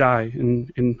players die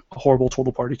in a horrible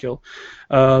total party kill.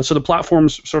 So the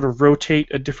platforms sort of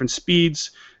rotate at different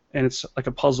speeds, and it's like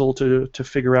a puzzle to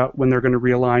figure out when they're going to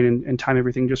realign and time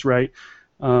everything just right.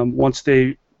 Once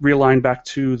they realign back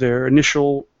to their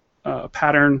initial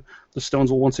pattern, the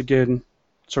stones will once again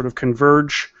sort of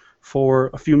converge for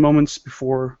a few moments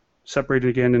before separating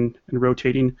again and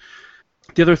rotating.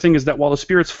 The other thing is that while the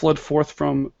spirits flood forth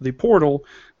from the portal,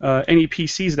 any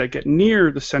PCs that get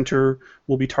near the center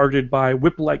will be targeted by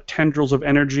whip-like tendrils of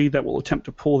energy that will attempt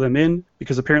to pull them in,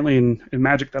 because apparently in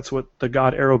Magic that's what the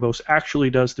god Erebos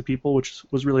actually does to people, which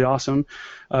was really awesome.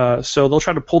 So they'll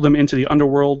try to pull them into the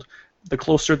underworld. The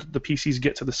closer that the PCs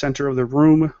get to the center of the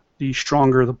room, the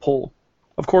stronger the pull.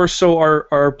 Of course, so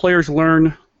our players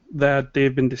learn that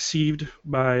they've been deceived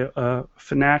by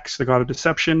Finax, the god of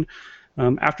deception.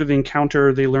 After the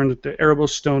encounter, they learn that the Erebos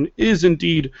stone is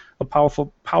indeed a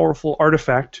powerful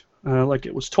artifact, like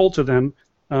it was told to them,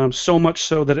 so much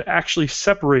so that it actually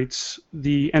separates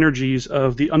the energies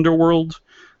of the underworld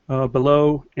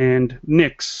below and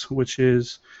Nyx, which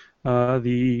is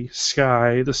the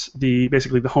sky,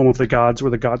 basically the home of the gods,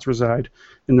 where the gods reside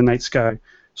in the night sky.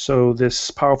 So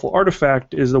this powerful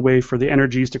artifact is the way for the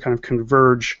energies to kind of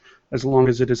converge as long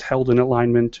as it is held in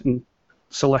alignment and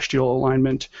celestial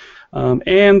alignment.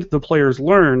 And the players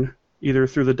learn, either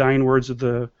through the dying words of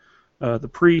the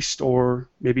priest, or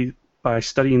maybe by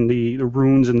studying the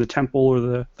runes in the temple or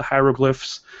the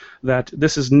hieroglyphs, that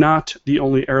this is not the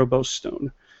only Erebos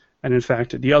stone. And in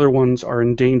fact, the other ones are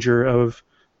in danger of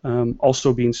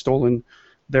also being stolen,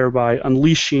 thereby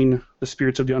unleashing the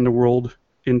spirits of the underworld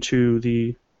into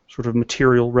the sort of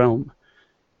material realm.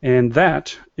 And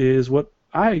that is what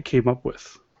I came up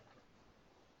with.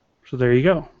 So there you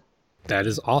go. That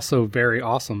is also very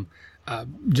awesome.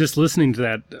 Just listening to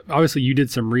that, obviously you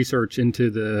did some research into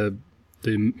the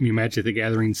Magic the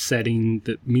Gathering setting,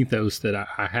 the mythos that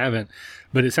I haven't,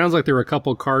 but it sounds like there were a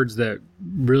couple of cards that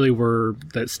really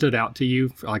that stood out to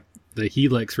you, like the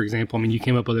Helix, for example. I mean, you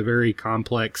came up with a very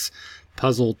complex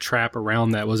puzzle trap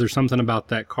around that. Was there something about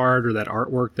that card or that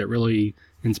artwork that really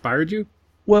inspired you?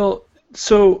 Well,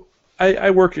 so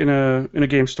I work in a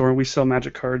game store, and we sell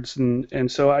Magic cards,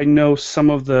 and so I know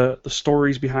some of the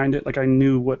stories behind it. Like, I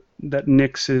knew that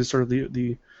Nyx is sort of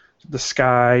the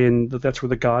sky, and that's where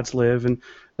the gods live, and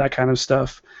that kind of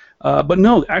stuff. But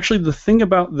no, actually, the thing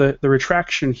about the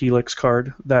Retraction Helix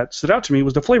card that stood out to me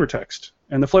was the flavor text.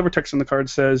 And the flavor text in the card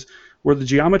says, "Where the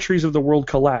geometries of the world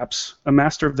collapse, a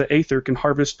master of the Aether can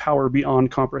harvest power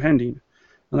beyond comprehending."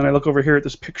 And then I look over here at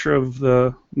this picture of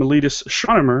the Meletus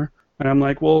astronomer, and I'm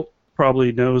like, well,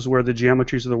 probably knows where the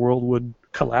geometries of the world would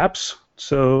collapse.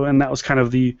 So, and that was kind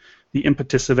of the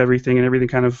impetus of everything, and everything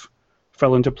kind of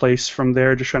fell into place from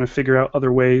there, just trying to figure out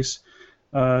other ways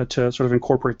to sort of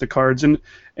incorporate the cards. And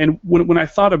when I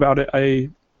thought about it,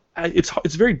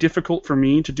 it's very difficult for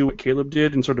me to do what Caleb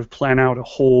did and sort of plan out a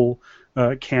whole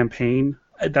campaign.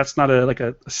 That's not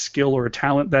a skill or a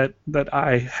talent that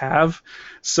I have.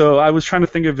 So I was trying to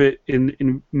think of it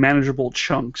in manageable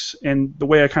chunks, and the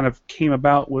way I kind of came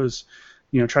about was,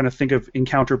 trying to think of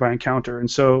encounter by encounter.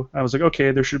 And so I was like,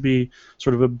 okay, there should be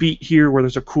sort of a beat here where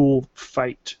there's a cool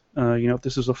fight. If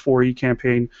this is a 4E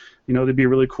campaign, there'd be a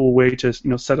really cool way to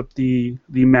set up the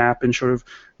map and sort of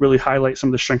really highlight some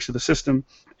of the strengths of the system.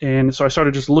 And so I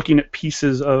started just looking at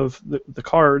pieces of the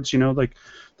cards, like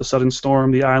the Sudden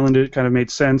Storm, the Island. It kind of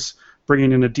made sense.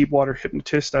 Bringing in a Deepwater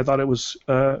Hypnotist, I thought it was,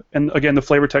 and again, the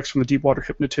flavor text from the Deepwater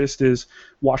Hypnotist is,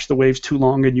 watch the waves too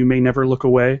long and you may never look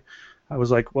away. I was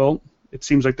like, well, it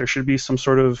seems like there should be some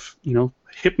sort of,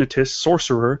 hypnotist,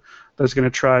 sorcerer, that's going to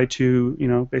try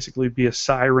to, basically be a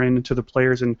siren to the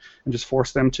players and just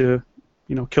force them to,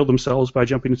 kill themselves by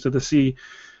jumping into the sea.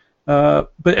 But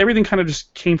everything kind of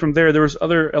just came from there. There was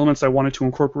other elements I wanted to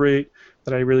incorporate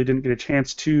that I really didn't get a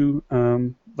chance to.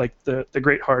 Like the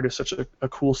Great Heart is such a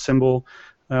cool symbol,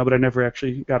 but I never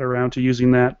actually got around to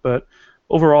using that. But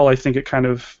overall, I think it kind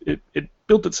of it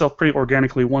built itself pretty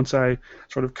organically once I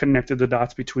sort of connected the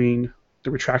dots between the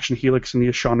retraction helix and the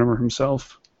astronomer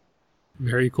himself.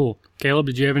 Very cool. Caleb,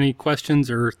 did you have any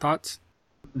questions or thoughts?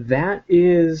 That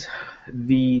is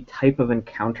the type of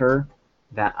encounter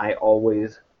that I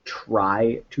always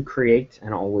try to create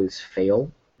and always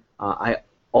fail. I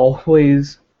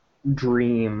always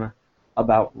dream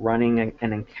about running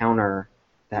an encounter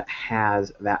that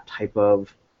has that type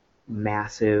of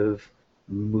massive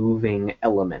moving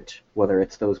element, whether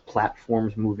it's those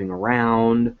platforms moving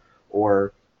around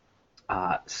or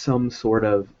some sort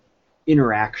of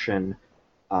interaction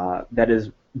that is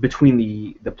between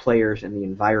the players and the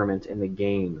environment in the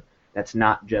game. That's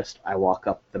not just I walk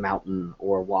up the mountain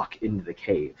or walk into the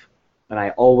cave. And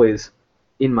I always,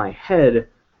 in my head,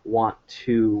 want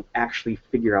to actually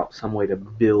figure out some way to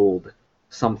build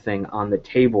something on the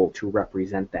table to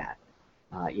represent that.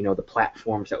 The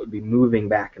platforms that would be moving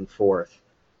back and forth,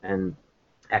 and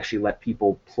actually let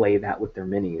people play that with their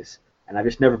minis. And I've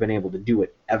just never been able to do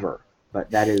it ever. But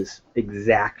that is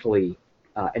exactly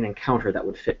an encounter that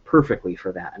would fit perfectly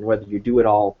for that. And whether you do it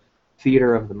all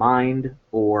theater of the mind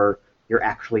or you're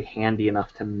actually handy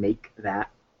enough to make that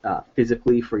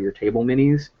physically for your table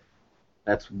minis,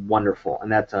 that's wonderful.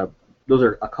 And those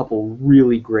are a couple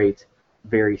really great,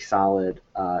 very solid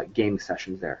game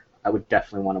sessions there. I would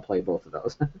definitely want to play both of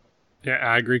those. Yeah,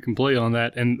 I agree completely on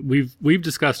that. And we've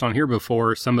discussed on here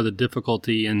before some of the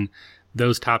difficulty in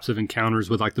those types of encounters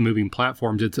with like the moving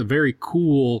platforms. It's a very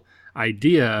cool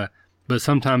idea, but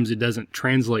sometimes it doesn't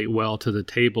translate well to the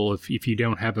table if you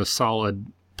don't have a solid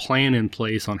plan in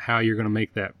place on how you're going to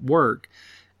make that work.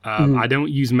 I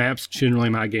don't use maps generally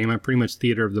in my game. I'm pretty much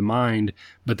theater of the mind,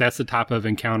 but that's the type of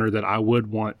encounter that I would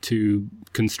want to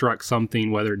construct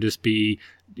something, whether it just be,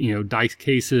 dice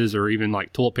cases or even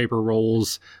like toilet paper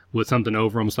rolls with something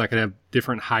over them so I could have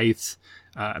different heights.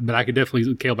 But I could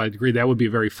definitely, Caleb, I agree, that would be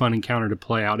a very fun encounter to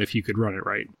play out if you could run it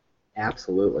right.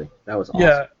 Absolutely. That was awesome.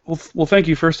 Yeah, well, thank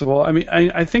you, first of all. I mean,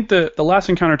 I think the last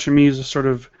encounter to me is a sort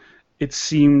of, it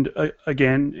seemed,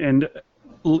 again, and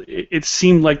it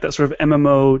seemed like that sort of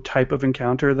MMO type of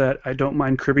encounter that I don't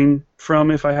mind cribbing from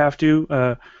if I have to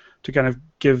kind of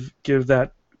give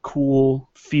that cool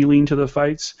feeling to the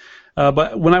fights.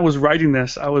 But when I was writing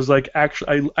this, I was like, I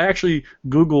actually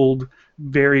Googled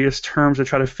various terms to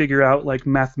try to figure out like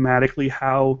mathematically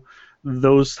how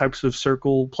those types of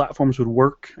circle platforms would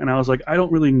work, and I was like, I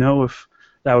don't really know if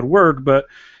that would work, but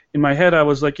in my head I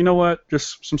was like, you know what,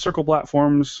 just some circle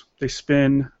platforms, they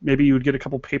spin, maybe you would get a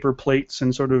couple paper plates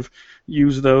and sort of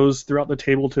use those throughout the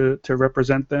table to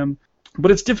represent them.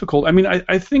 But it's difficult. I mean,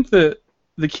 I think that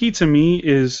the key to me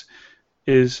is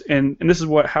and this is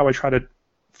how I try to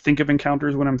think of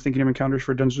encounters when I'm thinking of encounters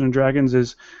for Dungeons and Dragons,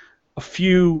 is a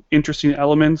few interesting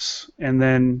elements and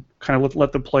then kind of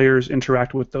let the players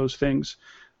interact with those things.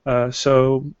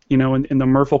 So, in the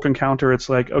merfolk encounter, it's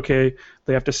like, okay,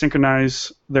 they have to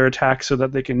synchronize their attacks so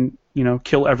that they can,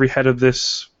 kill every head of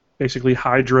this basically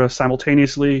Hydra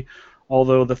simultaneously,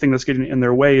 although the thing that's getting in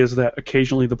their way is that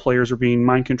occasionally the players are being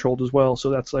mind controlled as well, so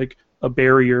that's like a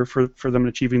barrier for them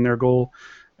achieving their goal.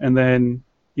 And then,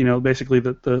 basically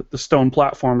the stone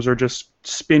platforms are just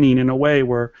spinning in a way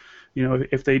where,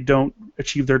 if they don't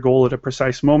achieve their goal at a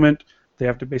precise moment, they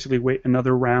have to basically wait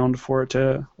another round for it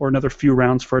to, or another few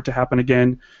rounds for it to happen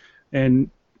again.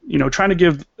 And trying to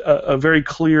give a very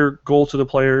clear goal to the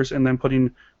players and then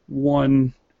putting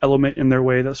one element in their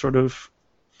way that's sort of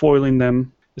foiling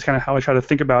them is kind of how I try to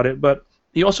think about it. But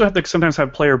you also have to sometimes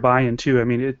have player buy-in too. I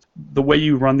mean, the way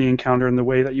you run the encounter and the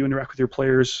way that you interact with your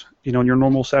players, in your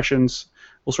normal sessions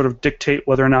will sort of dictate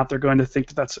whether or not they're going to think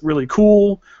that that's really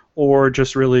cool or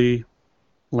just really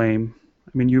lame.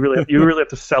 I mean, you really have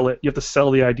to sell it. You have to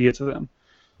sell the idea to them.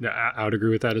 Yeah, I would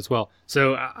agree with that as well.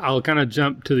 So I'll kind of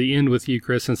jump to the end with you,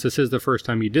 Chris, since this is the first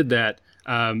time you did that.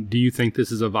 Do you think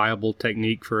this is a viable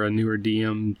technique for a newer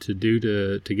DM to do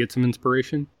to get some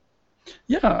inspiration?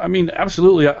 Yeah, I mean,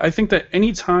 absolutely. I think that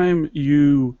anytime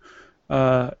you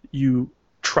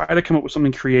try to come up with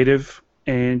something creative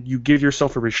and you give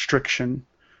yourself a restriction,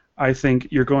 I think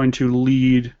you're going to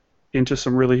lead into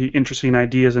some really interesting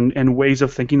ideas and ways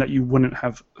of thinking that you wouldn't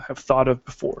have thought of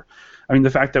before. I mean,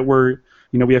 the fact that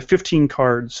we have 15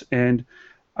 cards, and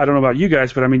I don't know about you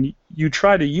guys, but I mean, you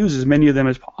try to use as many of them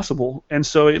as possible, and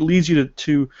so it leads you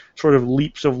to sort of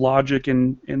leaps of logic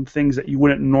and things that you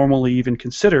wouldn't normally even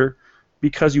consider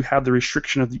because you have the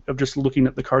restriction of just looking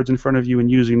at the cards in front of you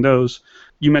and using those.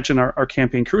 You mentioned our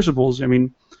campaign Crucibles. I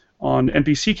mean, on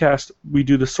N.P.C Cast, we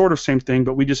do the sort of same thing,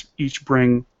 but we just each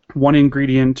bring one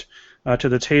ingredient to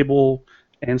the table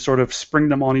and sort of spring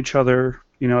them on each other,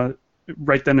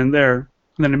 right then and there.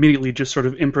 And then immediately just sort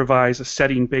of improvise a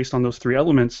setting based on those three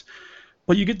elements.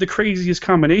 But you get the craziest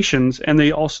combinations, and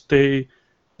they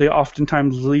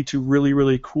oftentimes lead to really,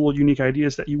 really cool, unique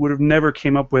ideas that you would have never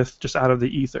came up with just out of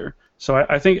the ether. So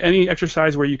I think any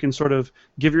exercise where you can sort of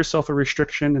give yourself a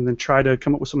restriction and then try to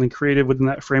come up with something creative within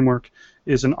that framework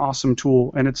is an awesome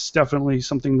tool, and it's definitely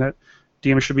something that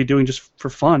DMs should be doing just for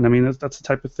fun. I mean, that's the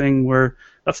type of thing where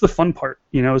that's the fun part,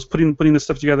 is putting this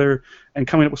stuff together and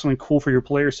coming up with something cool for your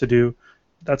players to do.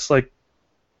 That's like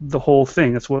the whole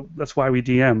thing. That's why we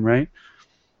DM, right?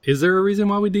 Is there a reason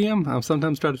why we DM? I'll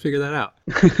sometimes try to figure that out.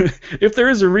 If there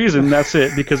is a reason, that's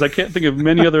it, because I can't think of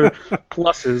many other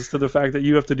pluses to the fact that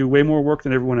you have to do way more work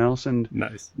than everyone else, and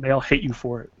nice. They all hate you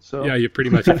for it. So yeah, you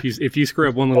pretty much if you screw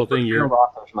up one little thing, you're failed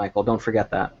authors, Michael. Don't forget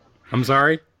that. I'm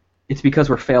sorry. It's because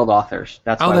we're failed authors.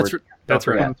 That's why that's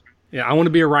right. Yeah, I want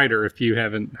to be a writer. If you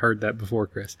haven't heard that before,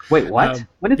 Chris. Wait, what?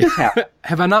 When did this happen?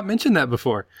 Have I not mentioned that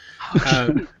before?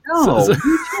 No,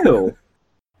 you too.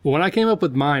 Well, when I came up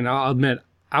with mine, I'll admit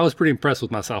I was pretty impressed with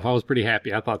myself. I was pretty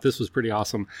happy. I thought this was pretty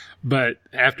awesome. But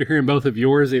after hearing both of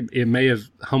yours, it may have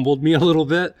humbled me a little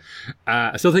bit.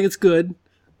 I still think it's good,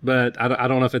 but I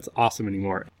don't know if it's awesome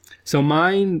anymore. So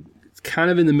mine, kind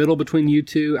of in the middle between you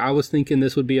two. I was thinking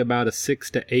this would be about a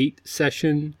 6 to 8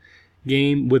 session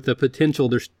game with the potential.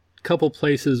 There's couple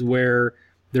places where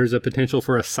there's a potential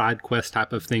for a side quest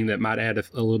type of thing that might add a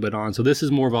little bit on. So this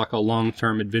is more of like a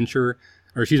long-term adventure,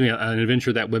 or excuse me, an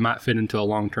adventure that might fit into a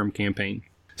long-term campaign.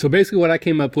 So basically what I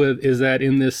came up with is that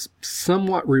in this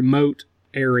somewhat remote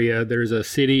area, there's a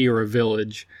city or a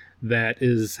village that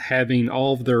is having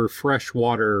all of their fresh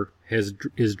water is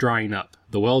drying up.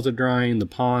 The wells are drying, the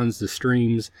ponds, the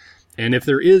streams, and if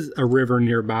there is a river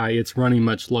nearby, it's running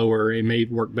much lower. It may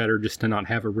work better just to not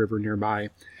have a river nearby.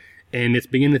 And it's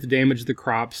beginning to damage the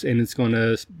crops, and it's going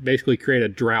to basically create a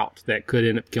drought that could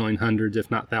end up killing hundreds, if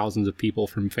not thousands of people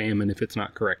from famine if it's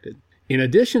not corrected. In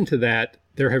addition to that,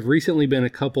 there have recently been a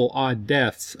couple odd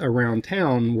deaths around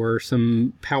town where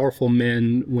some powerful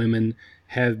men, women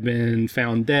have been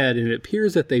found dead, and it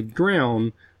appears that they've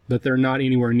drowned, but they're not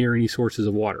anywhere near any sources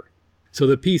of water. So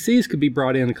the PCs could be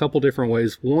brought in a couple different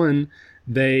ways. One,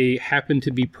 they happen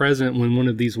to be present when one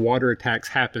of these water attacks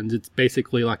happens. It's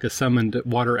basically like a summoned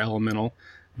water elemental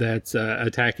that's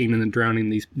attacking and then drowning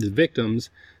these victims.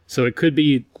 So it could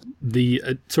be the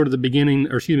sort of the beginning,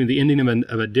 or excuse me, the ending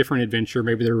of a different adventure.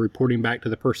 Maybe they're reporting back to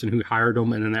the person who hired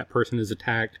them, and then that person is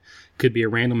attacked. Could be a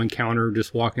random encounter,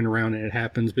 just walking around and it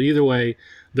happens. But either way,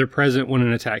 they're present when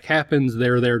an attack happens.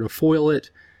 They're there to foil it.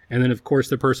 And then, of course,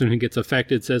 the person who gets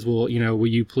affected says, well, will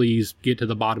you please get to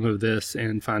the bottom of this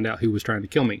and find out who was trying to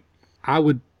kill me? I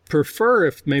would prefer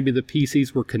if maybe the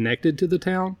PCs were connected to the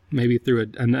town, maybe through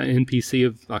an NPC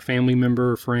of a family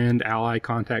member, friend, ally,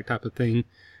 contact type of thing.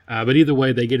 But either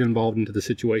way, they get involved into the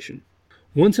situation.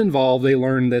 Once involved, they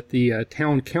learn that the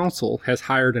town council has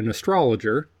hired an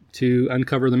astrologer to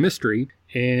uncover the mystery.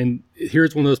 And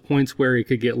here's one of those points where it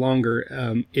could get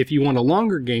longer. If you want a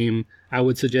longer game, I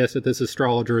would suggest that this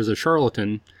astrologer is a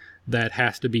charlatan that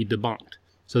has to be debunked.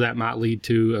 So that might lead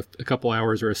to a couple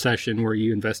hours or a session where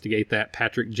you investigate that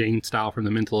Patrick Jane style from The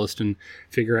Mentalist and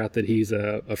figure out that he's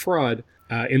a fraud.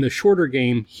 In the shorter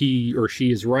game, he or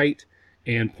she is right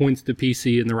and points the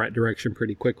PC in the right direction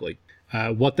pretty quickly.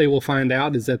 What they will find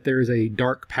out is that there is a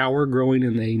dark power growing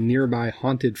in a nearby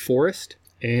haunted forest,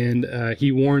 and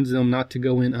he warns them not to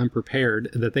go in unprepared,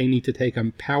 that they need to take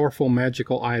a powerful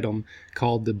magical item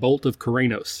called the Bolt of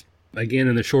Keranos. Again,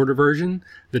 in the shorter version,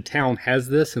 the town has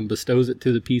this and bestows it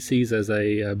to the PCs as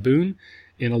a boon.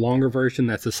 In a longer version,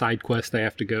 that's a side quest. They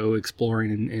have to go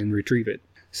exploring and retrieve it.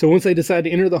 So once they decide to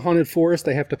enter the haunted forest,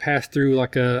 they have to pass through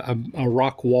like a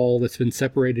rock wall that's been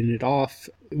separating it off.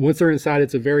 Once they're inside,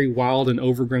 it's a very wild and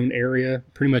overgrown area.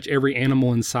 Pretty much every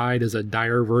animal inside is a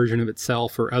dire version of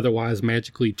itself or otherwise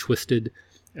magically twisted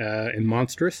and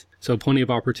monstrous. So plenty of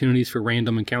opportunities for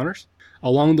random encounters.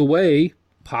 Along the way,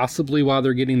 possibly while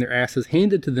they're getting their asses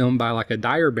handed to them by like a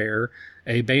dire bear,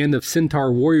 a band of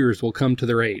centaur warriors will come to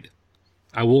their aid.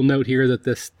 I will note here that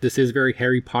this is very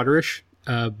Harry Potterish.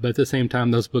 But at the same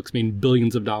time, those books mean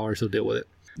billions of dollars to deal with it.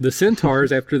 The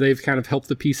centaurs, after they've kind of helped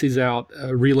the PCs out,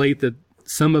 relate that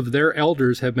some of their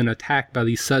elders have been attacked by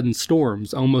these sudden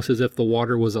storms, almost as if the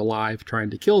water was alive trying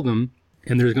to kill them,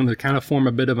 and there's going to kind of form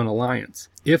a bit of an alliance.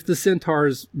 If the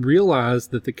centaurs realize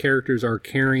that the characters are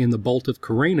carrying the Bolt of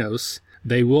Keranos,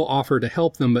 they will offer to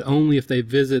help them, but only if they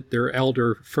visit their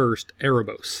elder first,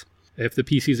 Erebos. If the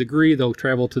PCs agree, they'll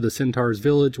travel to the Centaur's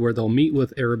village where they'll meet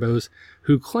with Erebos,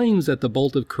 who claims that the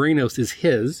Bolt of Keranos is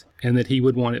his and that he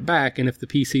would want it back, and if the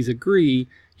PCs agree,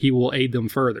 he will aid them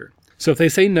further. So if they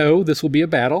say no, this will be a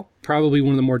battle, probably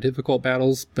one of the more difficult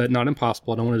battles, but not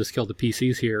impossible. I don't want to just kill the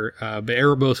PCs here. But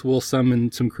Erebos will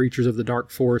summon some creatures of the Dark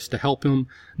Forest to help him,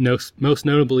 most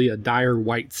notably a dire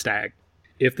white stag.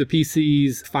 If the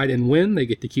PCs fight and win, they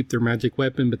get to keep their magic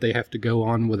weapon, but they have to go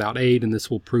on without aid, and this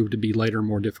will prove to be later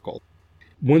more difficult.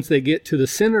 Once they get to the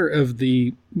center of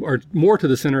more to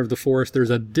the center of the forest,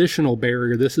 there's an additional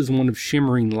barrier. This is one of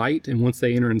shimmering light, and once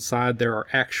they enter inside, there are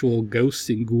actual ghosts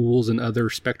and ghouls and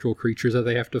other spectral creatures that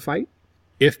they have to fight.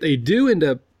 If they do end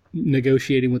up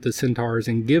negotiating with the centaurs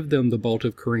and give them the Bolt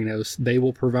of Keranos, they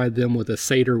will provide them with a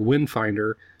satyr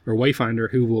wayfinder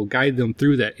who will guide them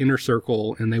through that inner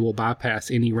circle, and they will bypass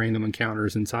any random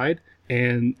encounters inside.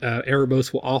 And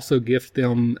Erebos will also gift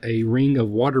them a ring of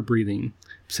water breathing.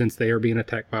 Since they are being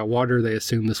attacked by water, they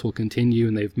assume this will continue,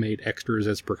 and they've made extras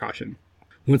as precaution.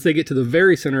 Once they get to the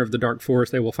very center of the Dark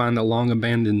Forest, they will find a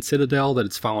long-abandoned citadel that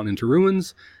has fallen into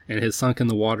ruins and has sunk in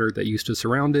the water that used to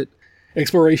surround it.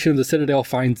 Exploration of the citadel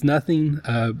finds nothing.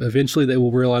 Eventually, they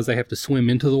will realize they have to swim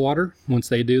into the water. Once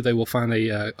they do, they will find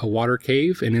a water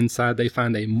cave, and inside they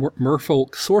find a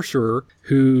merfolk sorcerer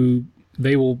who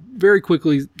he will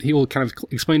kind of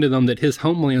explain to them that his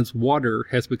homeland's water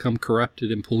has become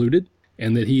corrupted and polluted,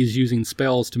 and that he is using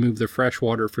spells to move the fresh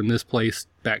water from this place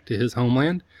back to his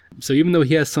homeland. So even though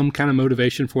he has some kind of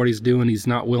motivation for what he's doing, he's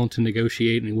not willing to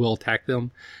negotiate, and he will attack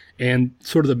them. And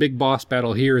sort of the big boss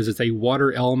battle here is it's a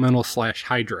water elemental /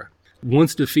 hydra.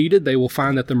 Once defeated, they will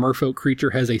find that the merfolk creature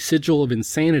has a sigil of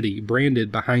insanity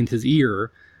branded behind his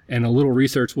ear, and a little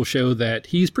research will show that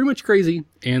he's pretty much crazy,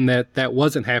 and that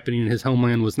wasn't happening, and his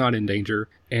homeland was not in danger,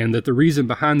 and that the reason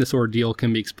behind this ordeal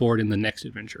can be explored in the next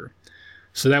adventure.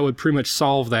 So that would pretty much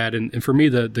solve that, and for me,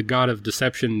 the god of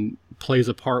deception plays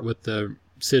a part with the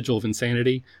sigil of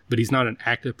insanity, but he's not an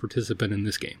active participant in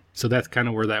this game. So that's kind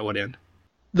of where that would end.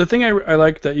 The thing I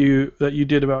like that you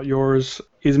did about yours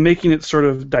is making it sort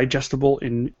of digestible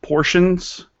in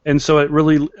portions, and so it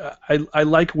really I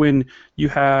like when you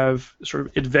have sort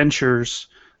of adventures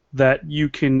that you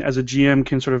can, as a GM,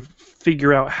 can sort of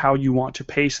figure out how you want to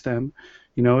pace them.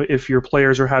 You know, if your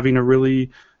players are having a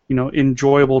really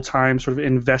enjoyable time sort of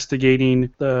investigating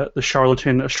the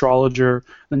charlatan astrologer,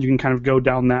 then you can kind of go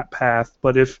down that path.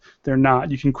 But if they're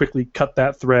not, you can quickly cut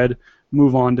that thread,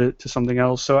 move on to something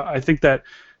else. So I think that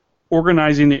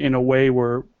organizing it in a way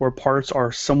where parts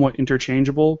are somewhat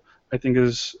interchangeable, I think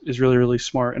is really, really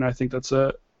smart, and I think that's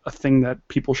a thing that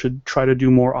people should try to do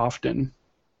more often.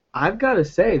 I've got to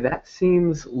say, that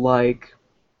seems like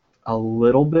a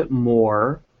little bit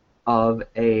more of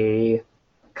a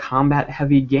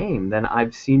combat-heavy game than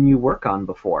I've seen you work on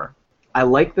before. I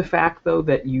like the fact, though,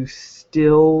 that you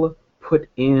still put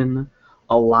in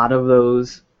a lot of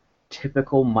those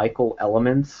typical Michael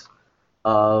elements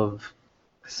of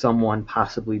someone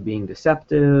possibly being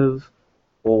deceptive,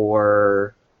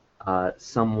 or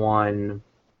someone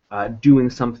doing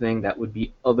something that would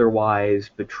be otherwise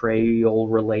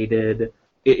betrayal-related.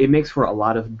 It makes for a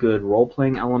lot of good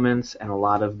role-playing elements and a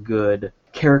lot of good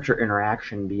character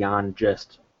interaction beyond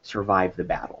just survive the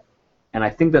battle. And I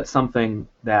think that's something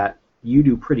that you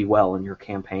do pretty well in your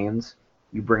campaigns.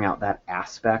 You bring out that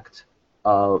aspect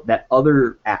of that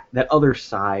other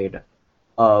side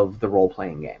of the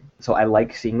role-playing game. So I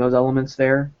like seeing those elements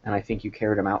there, and I think you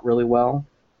carried them out really well.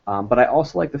 But I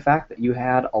also like the fact that you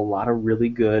had a lot of really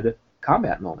good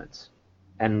combat moments.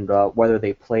 and whether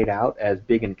they played out as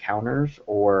big encounters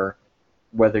or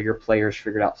whether your players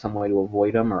figured out some way to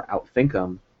avoid them or outthink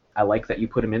them, I like that you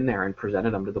put them in there and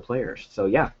presented them to the players. So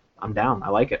yeah, I'm down. I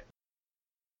like it.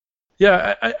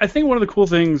 Yeah, I think one of the cool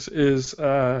things is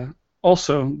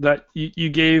also that you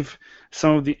gave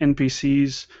some of the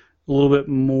NPCs a little bit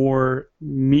more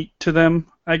meat to them,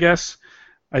 I guess.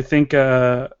 I think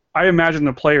I imagine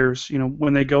the players,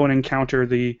 when they go and encounter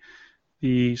the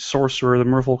sorcerer, the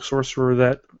merfolk sorcerer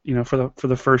that, for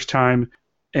the first time,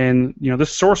 and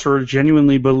this sorcerer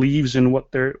genuinely believes in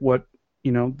what they're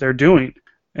doing,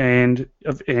 and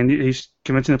he's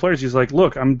convincing the players. He's like,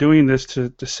 look, I'm doing this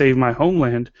to save my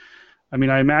homeland. I mean,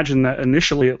 I imagine that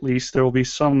initially, at least, there will be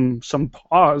some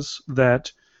pause that,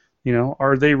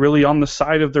 are they really on the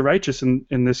side of the righteous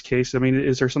in this case? I mean,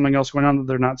 is there something else going on that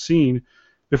they're not seeing?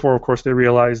 Before, of course, they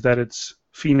realize that it's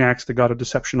Phoenix, the god of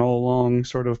deception, all along,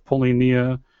 sort of pulling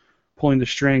the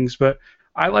strings. But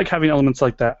I like having elements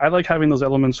like that. I like having those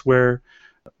elements where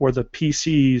the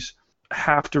PCs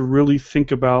have to really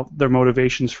think about their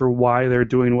motivations for why they're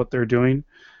doing what they're doing.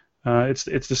 It's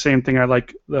the same thing. I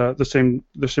like the same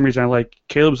reason I like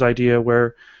Caleb's idea,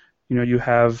 where you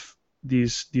have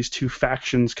these two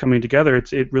factions coming together.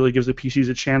 It really gives the PCs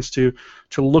a chance to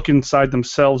look inside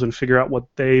themselves and figure out what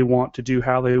they want to do,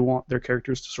 how they want their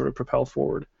characters to sort of propel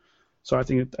forward. So I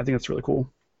think that's really cool.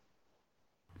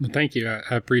 Well, thank you.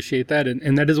 I appreciate that,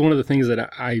 and that is one of the things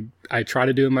that I try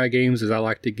to do in my games. Is I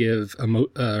like to give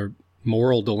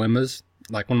moral dilemmas.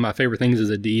 Like, one of my favorite things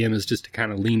as a DM is just to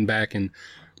kind of lean back and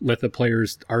let the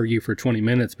players argue for 20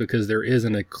 minutes, because there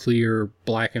isn't a clear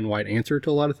black and white answer to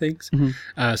a lot of things.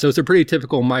 Mm-hmm. So it's a pretty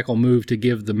typical Michael move to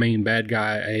give the main bad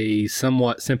guy a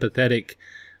somewhat sympathetic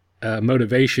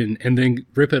motivation and then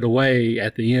rip it away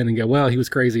at the end and go, well, he was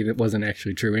crazy and it wasn't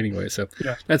actually true anyway. So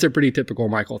yeah, that's a pretty typical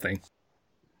Michael thing.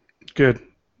 Good.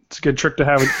 It's a good trick to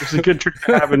have. It's a good trick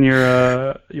to have in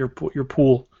your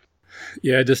pool.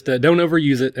 Yeah, just don't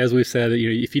overuse it. As we've said,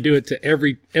 if you do it to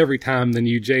every time, then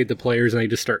you jade the players and they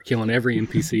just start killing every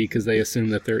NPC because they assume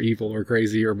that they're evil or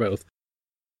crazy or both.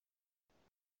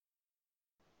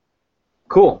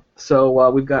 Cool. So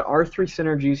we've got our 3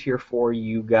 synergies here for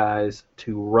you guys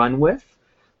to run with.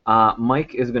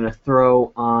 Mike is going to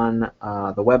throw on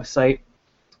the website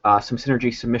some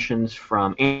synergy submissions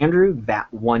from Andrew,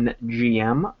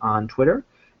 that1GM on Twitter,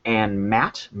 and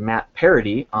Matt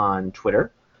Parody on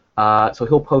Twitter. So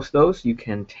he'll post those. You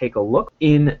can take a look.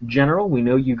 In general, we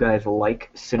know you guys like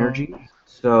synergy,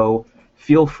 so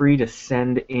feel free to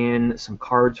send in some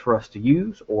cards for us to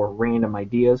use or random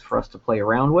ideas for us to play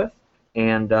around with.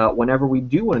 And whenever we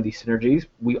do one of these synergies,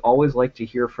 we always like to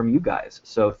hear from you guys.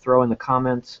 So throw in the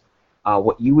comments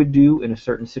what you would do in a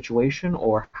certain situation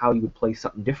or how you would play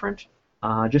something different,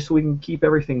 just so we can keep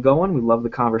everything going. We love the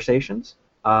conversations.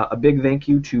 A big thank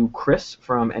you to Chris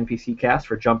from N.P.C Cast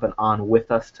for jumping on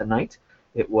with us tonight.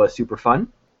 It was super fun.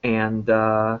 And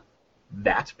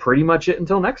that's pretty much it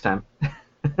until next time.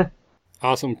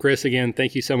 Awesome. Chris, again,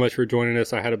 thank you so much for joining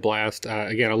us. I had a blast.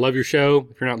 Again, I love your show.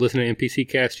 If you're not listening to N.P.C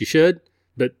Cast, you should.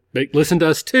 But listen to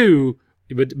us too,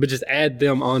 but just add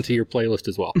them onto your playlist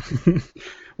as well.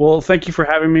 Well, thank you for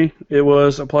having me. It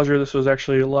was a pleasure. This was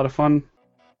actually a lot of fun.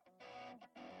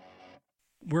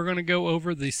 We're going to go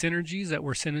over the synergies that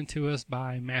were sent in to us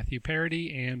by Matthew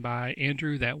Parody and by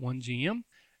Andrew, that1GM,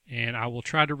 and I will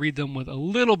try to read them with a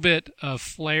little bit of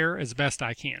flair as best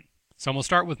I can. So I'm going to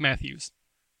start with Matthew's.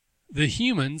 The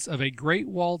humans of a great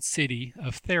walled city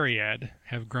of Theriad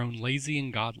have grown lazy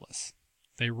and godless.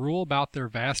 They rule about their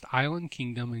vast island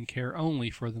kingdom and care only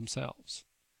for themselves.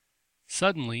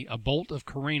 Suddenly, a bolt of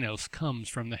Keranos comes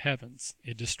from the heavens.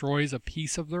 It destroys a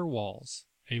piece of their walls.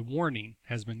 A warning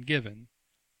has been given,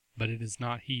 but it is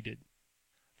not heeded.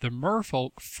 The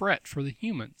merfolk fret for the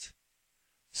humans.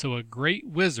 So a great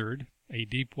wizard, a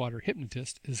deep-water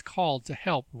hypnotist, is called to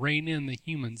help rein in the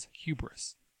humans'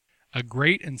 hubris. A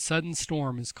great and sudden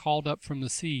storm is called up from the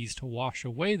seas to wash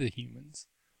away the humans,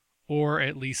 or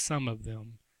at least some of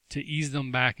them, to ease them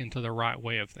back into the right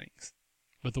way of things.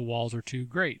 But the walls are too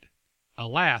great.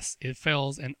 Alas, it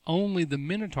fails, and only the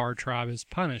Minotaur tribe is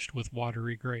punished with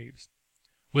watery graves.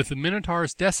 With the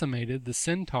Minotaurs decimated, the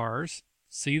Centaurs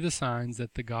see the signs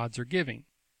that the gods are giving.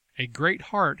 A great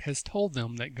heart has told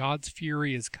them that God's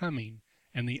fury is coming,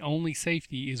 and the only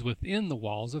safety is within the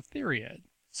walls of Theriad.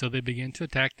 So they begin to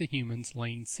attack the humans,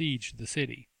 laying siege to the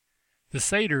city. The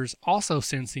satyrs also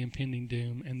sense the impending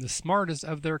doom, and the smartest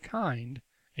of their kind,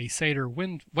 a satyr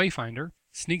wayfinder,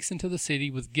 sneaks into the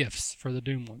city with gifts for the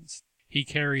doomed ones. He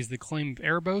carries the claim of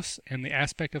Erebos and the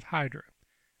aspect of Hydra.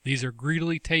 These are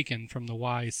greedily taken from the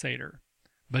wise satyr,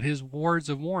 but his words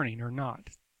of warning are not.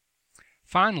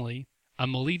 Finally, A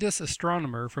Miletus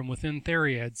astronomer from within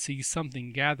Theriad sees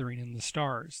something gathering in the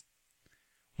stars.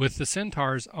 With the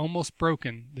centaurs almost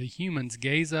broken, the humans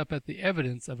gaze up at the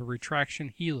evidence of a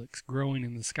retraction helix growing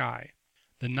in the sky.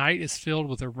 The night is filled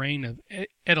with a rain of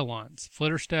eidolons,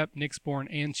 Flitterstep, Nyxborn,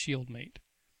 and Shieldmate.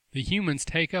 The humans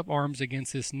take up arms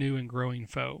against this new and growing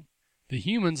foe. The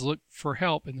humans look for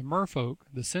help in the merfolk,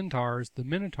 the centaurs, the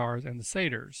minotaurs, and the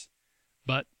satyrs.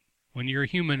 But when you're a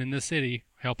human in this city,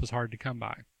 help is hard to come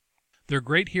by. Their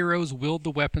great heroes wield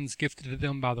the weapons gifted to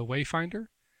them by the Wayfinder.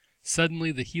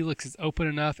 Suddenly the helix is open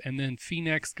enough, and then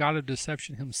Phoenix, god of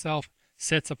deception himself,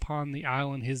 sets upon the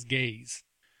island his gaze.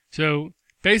 So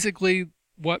basically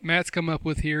what Matt's come up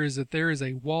with here is that there is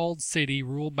a walled city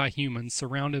ruled by humans,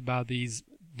 surrounded by these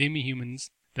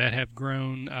demi-humans that have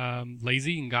grown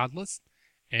lazy and godless.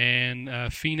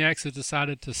 And Phoenix has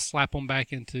decided to slap them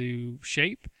back into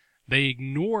shape. They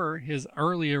ignore his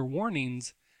earlier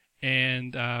warnings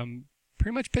and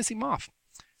pretty much piss him off.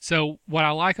 So what I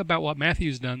like about what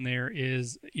Matthew's done there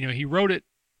is, he wrote it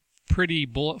pretty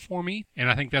bullet for me, and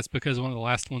I think that's because one of the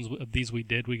last ones of these we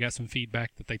did, we got some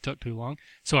feedback that they took too long.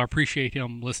 So I appreciate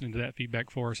him listening to that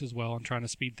feedback for us as well and trying to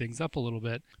speed things up a little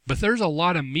bit. But there's a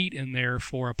lot of meat in there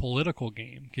for a political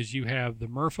game, because you have the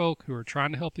merfolk who are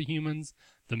trying to help the humans,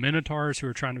 the minotaurs who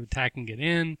are trying to attack and get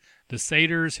in, the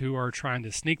satyrs who are trying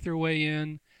to sneak their way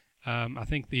in. I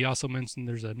think they also mentioned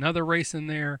there's another race in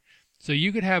there. So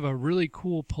you could have a really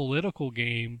cool political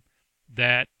game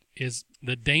that is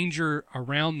the danger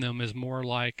around them is more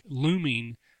like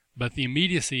looming, but the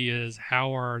immediacy is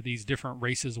how are these different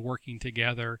races working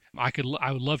together. I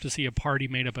would love to see a party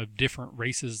made up of different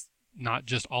races, not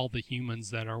just all the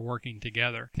humans that are working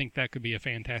together. I think that could be a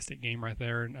fantastic game right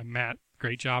there. And Matt,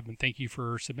 great job, and thank you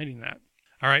for submitting that.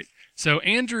 All right, so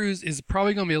Andrew's is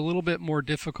probably going to be a little bit more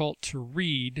difficult to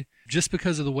read just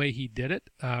because of the way he did it.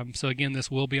 So again, this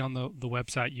will be on the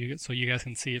website so you guys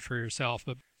can see it for yourself.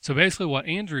 But so basically what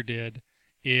Andrew did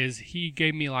is he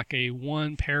gave me like a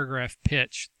 1-paragraph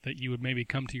pitch that you would maybe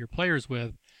come to your players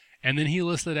with, and then he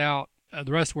listed out,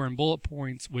 the rest were in bullet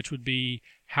points, which would be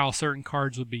how certain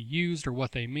cards would be used or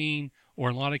what they mean,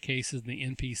 or in a lot of cases the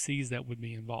NPCs that would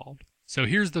be involved. So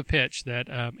here's the pitch that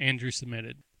Andrew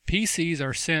submitted. PCs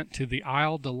are sent to the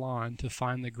Isle de Lon to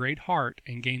find the Great Heart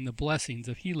and gain the blessings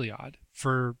of Heliod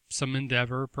for some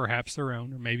endeavor, perhaps their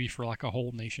own, or maybe for like a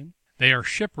whole nation. They are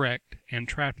shipwrecked and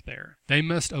trapped there. They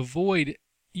must avoid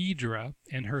Idra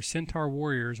and her centaur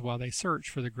warriors while they search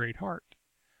for the Great Heart.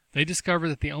 They discover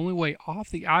that the only way off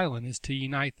the island is to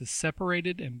unite the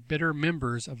separated and bitter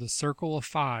members of the Circle of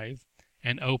Five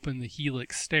and open the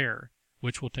Helix Stair,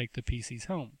 which will take the PCs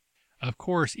home. Of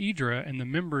course, Idra and the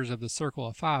members of the Circle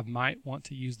of Five might want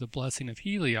to use the blessing of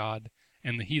Heliod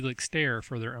and the Helix Stair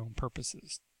for their own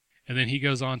purposes. And then he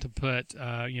goes on to put,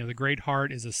 the Great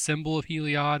Heart is a symbol of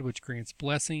Heliod, which grants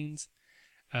blessings.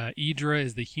 Idra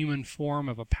is the human form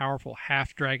of a powerful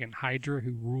half-dragon Hydra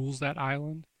who rules that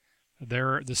island.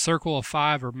 The Circle of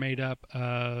Five are made up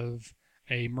of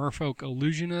a merfolk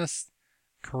illusionist,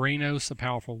 Karanos, a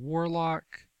powerful warlock,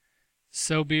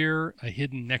 Sobir, a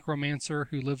hidden necromancer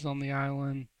who lives on the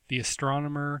island, the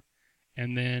astronomer,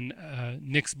 and then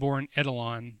Nyxborn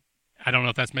Eidolon. I don't know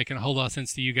if that's making a whole lot of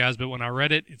sense to you guys, but when I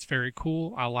read it, it's very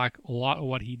cool. I like a lot of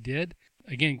what he did.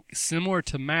 Again, similar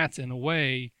to Matt's in a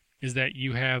way, is that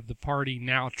you have the party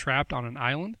now trapped on an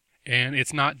island, and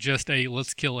it's not just a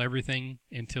let's kill everything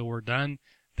until we're done.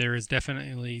 There is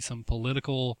definitely some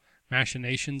political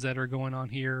machinations that are going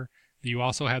on here. You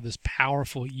also have this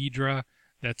powerful Idra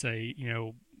that's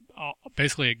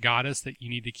basically a goddess that you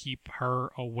need to keep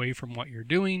her away from what you're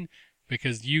doing,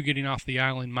 because you getting off the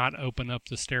island might open up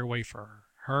the stairway for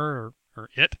her or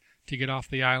it to get off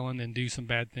the island and do some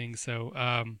bad things. So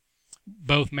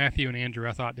both Matthew and Andrew,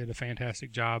 I thought, did a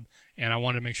fantastic job, and I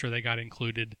wanted to make sure they got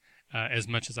included as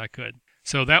much as I could.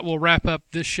 So that will wrap up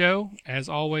this show. As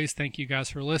always, thank you guys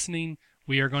for listening.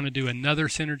 We are going to do another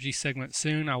Synergy segment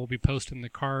soon. I will be posting the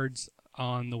cards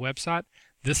on the website.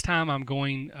 This time I'm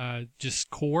going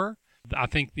just core. I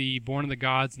think the Born of the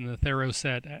Gods and the Theros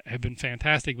set have been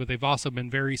fantastic, but they've also been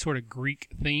very sort of Greek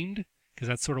themed, because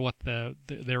that's sort of what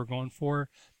they were going for.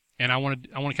 And I want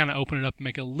to kind of open it up and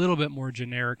make it a little bit more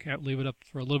generic, leave it up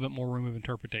for a little bit more room of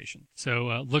interpretation.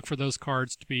 So look for those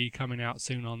cards to be coming out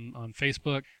soon on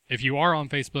Facebook. If you are on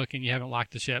Facebook and you haven't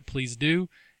liked us yet, please do.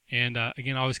 And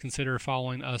again, always consider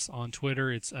following us on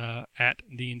Twitter. It's at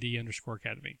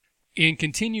 @D&D_Academy. In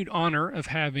continued honor of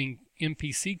having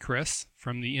N.P.C. Chris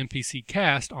from the N.P.C.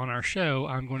 cast on our show,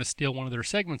 I'm going to steal one of their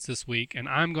segments this week, and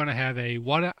I'm going to have a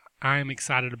What I'm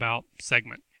Excited About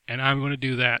segment. And I'm going to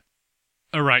do that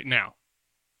right now.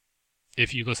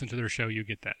 If you listen to their show, you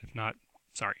get that. If not,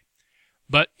 sorry.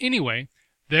 But anyway,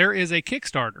 there is a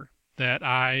Kickstarter that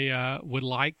I would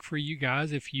like for you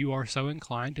guys, if you are so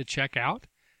inclined, to check out.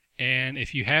 And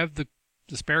if you have the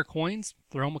spare coins,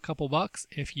 throw them a couple bucks.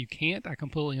 If you can't, I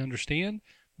completely understand.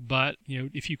 But,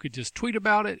 if you could just tweet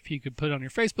about it, if you could put it on your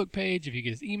Facebook page, if you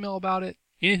could just email about it,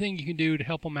 anything you can do to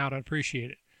help them out, I'd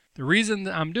appreciate it. The reason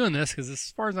that I'm doing this, because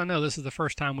as far as I know, this is the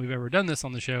first time we've ever done this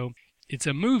on the show. It's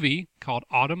a movie called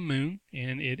Autumn Moon,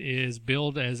 and it is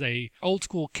billed as a old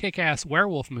school kick-ass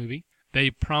werewolf movie. They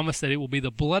promise that it will be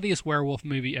the bloodiest werewolf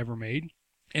movie ever made.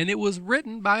 And it was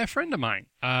written by a friend of mine,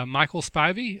 Michael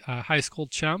Spivey, a high school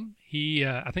chum.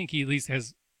 I think he at least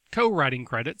has co-writing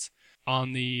credits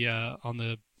on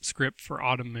the script for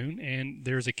Autumn Moon. And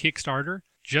there's a Kickstarter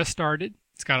just started.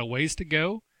 It's got a ways to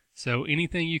go. So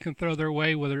anything you can throw their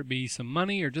way, whether it be some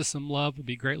money or just some love, would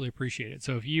be greatly appreciated.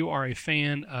 So if you are a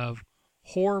fan of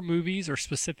horror movies or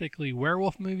specifically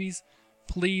werewolf movies,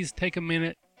 please take a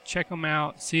minute, check them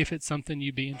out, see if it's something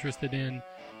you'd be interested in.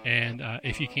 And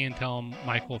if you can, tell them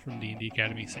Michael from D&D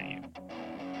Academy sent you.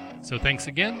 So thanks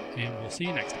again, and we'll see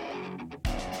you next time.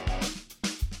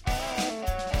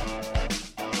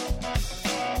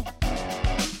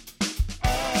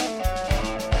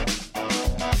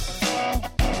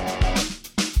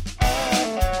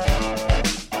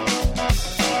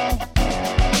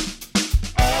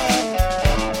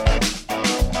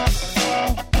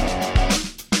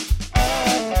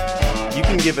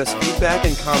 Give us feedback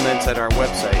and comments at our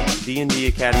website,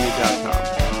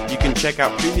 dndacademy.com. You can check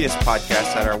out previous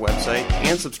podcasts at our website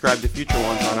and subscribe to future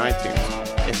ones on iTunes.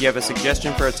 If you have a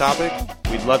suggestion for a topic,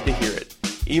 we'd love to hear it.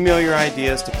 Email your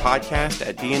ideas to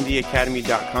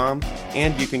podcast@dndacademy.com,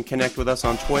 and you can connect with us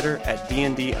on Twitter at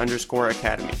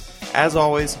 @dnd_academy. As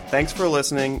always, thanks for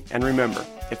listening, and remember,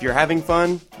 if you're having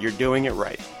fun, you're doing it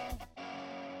right.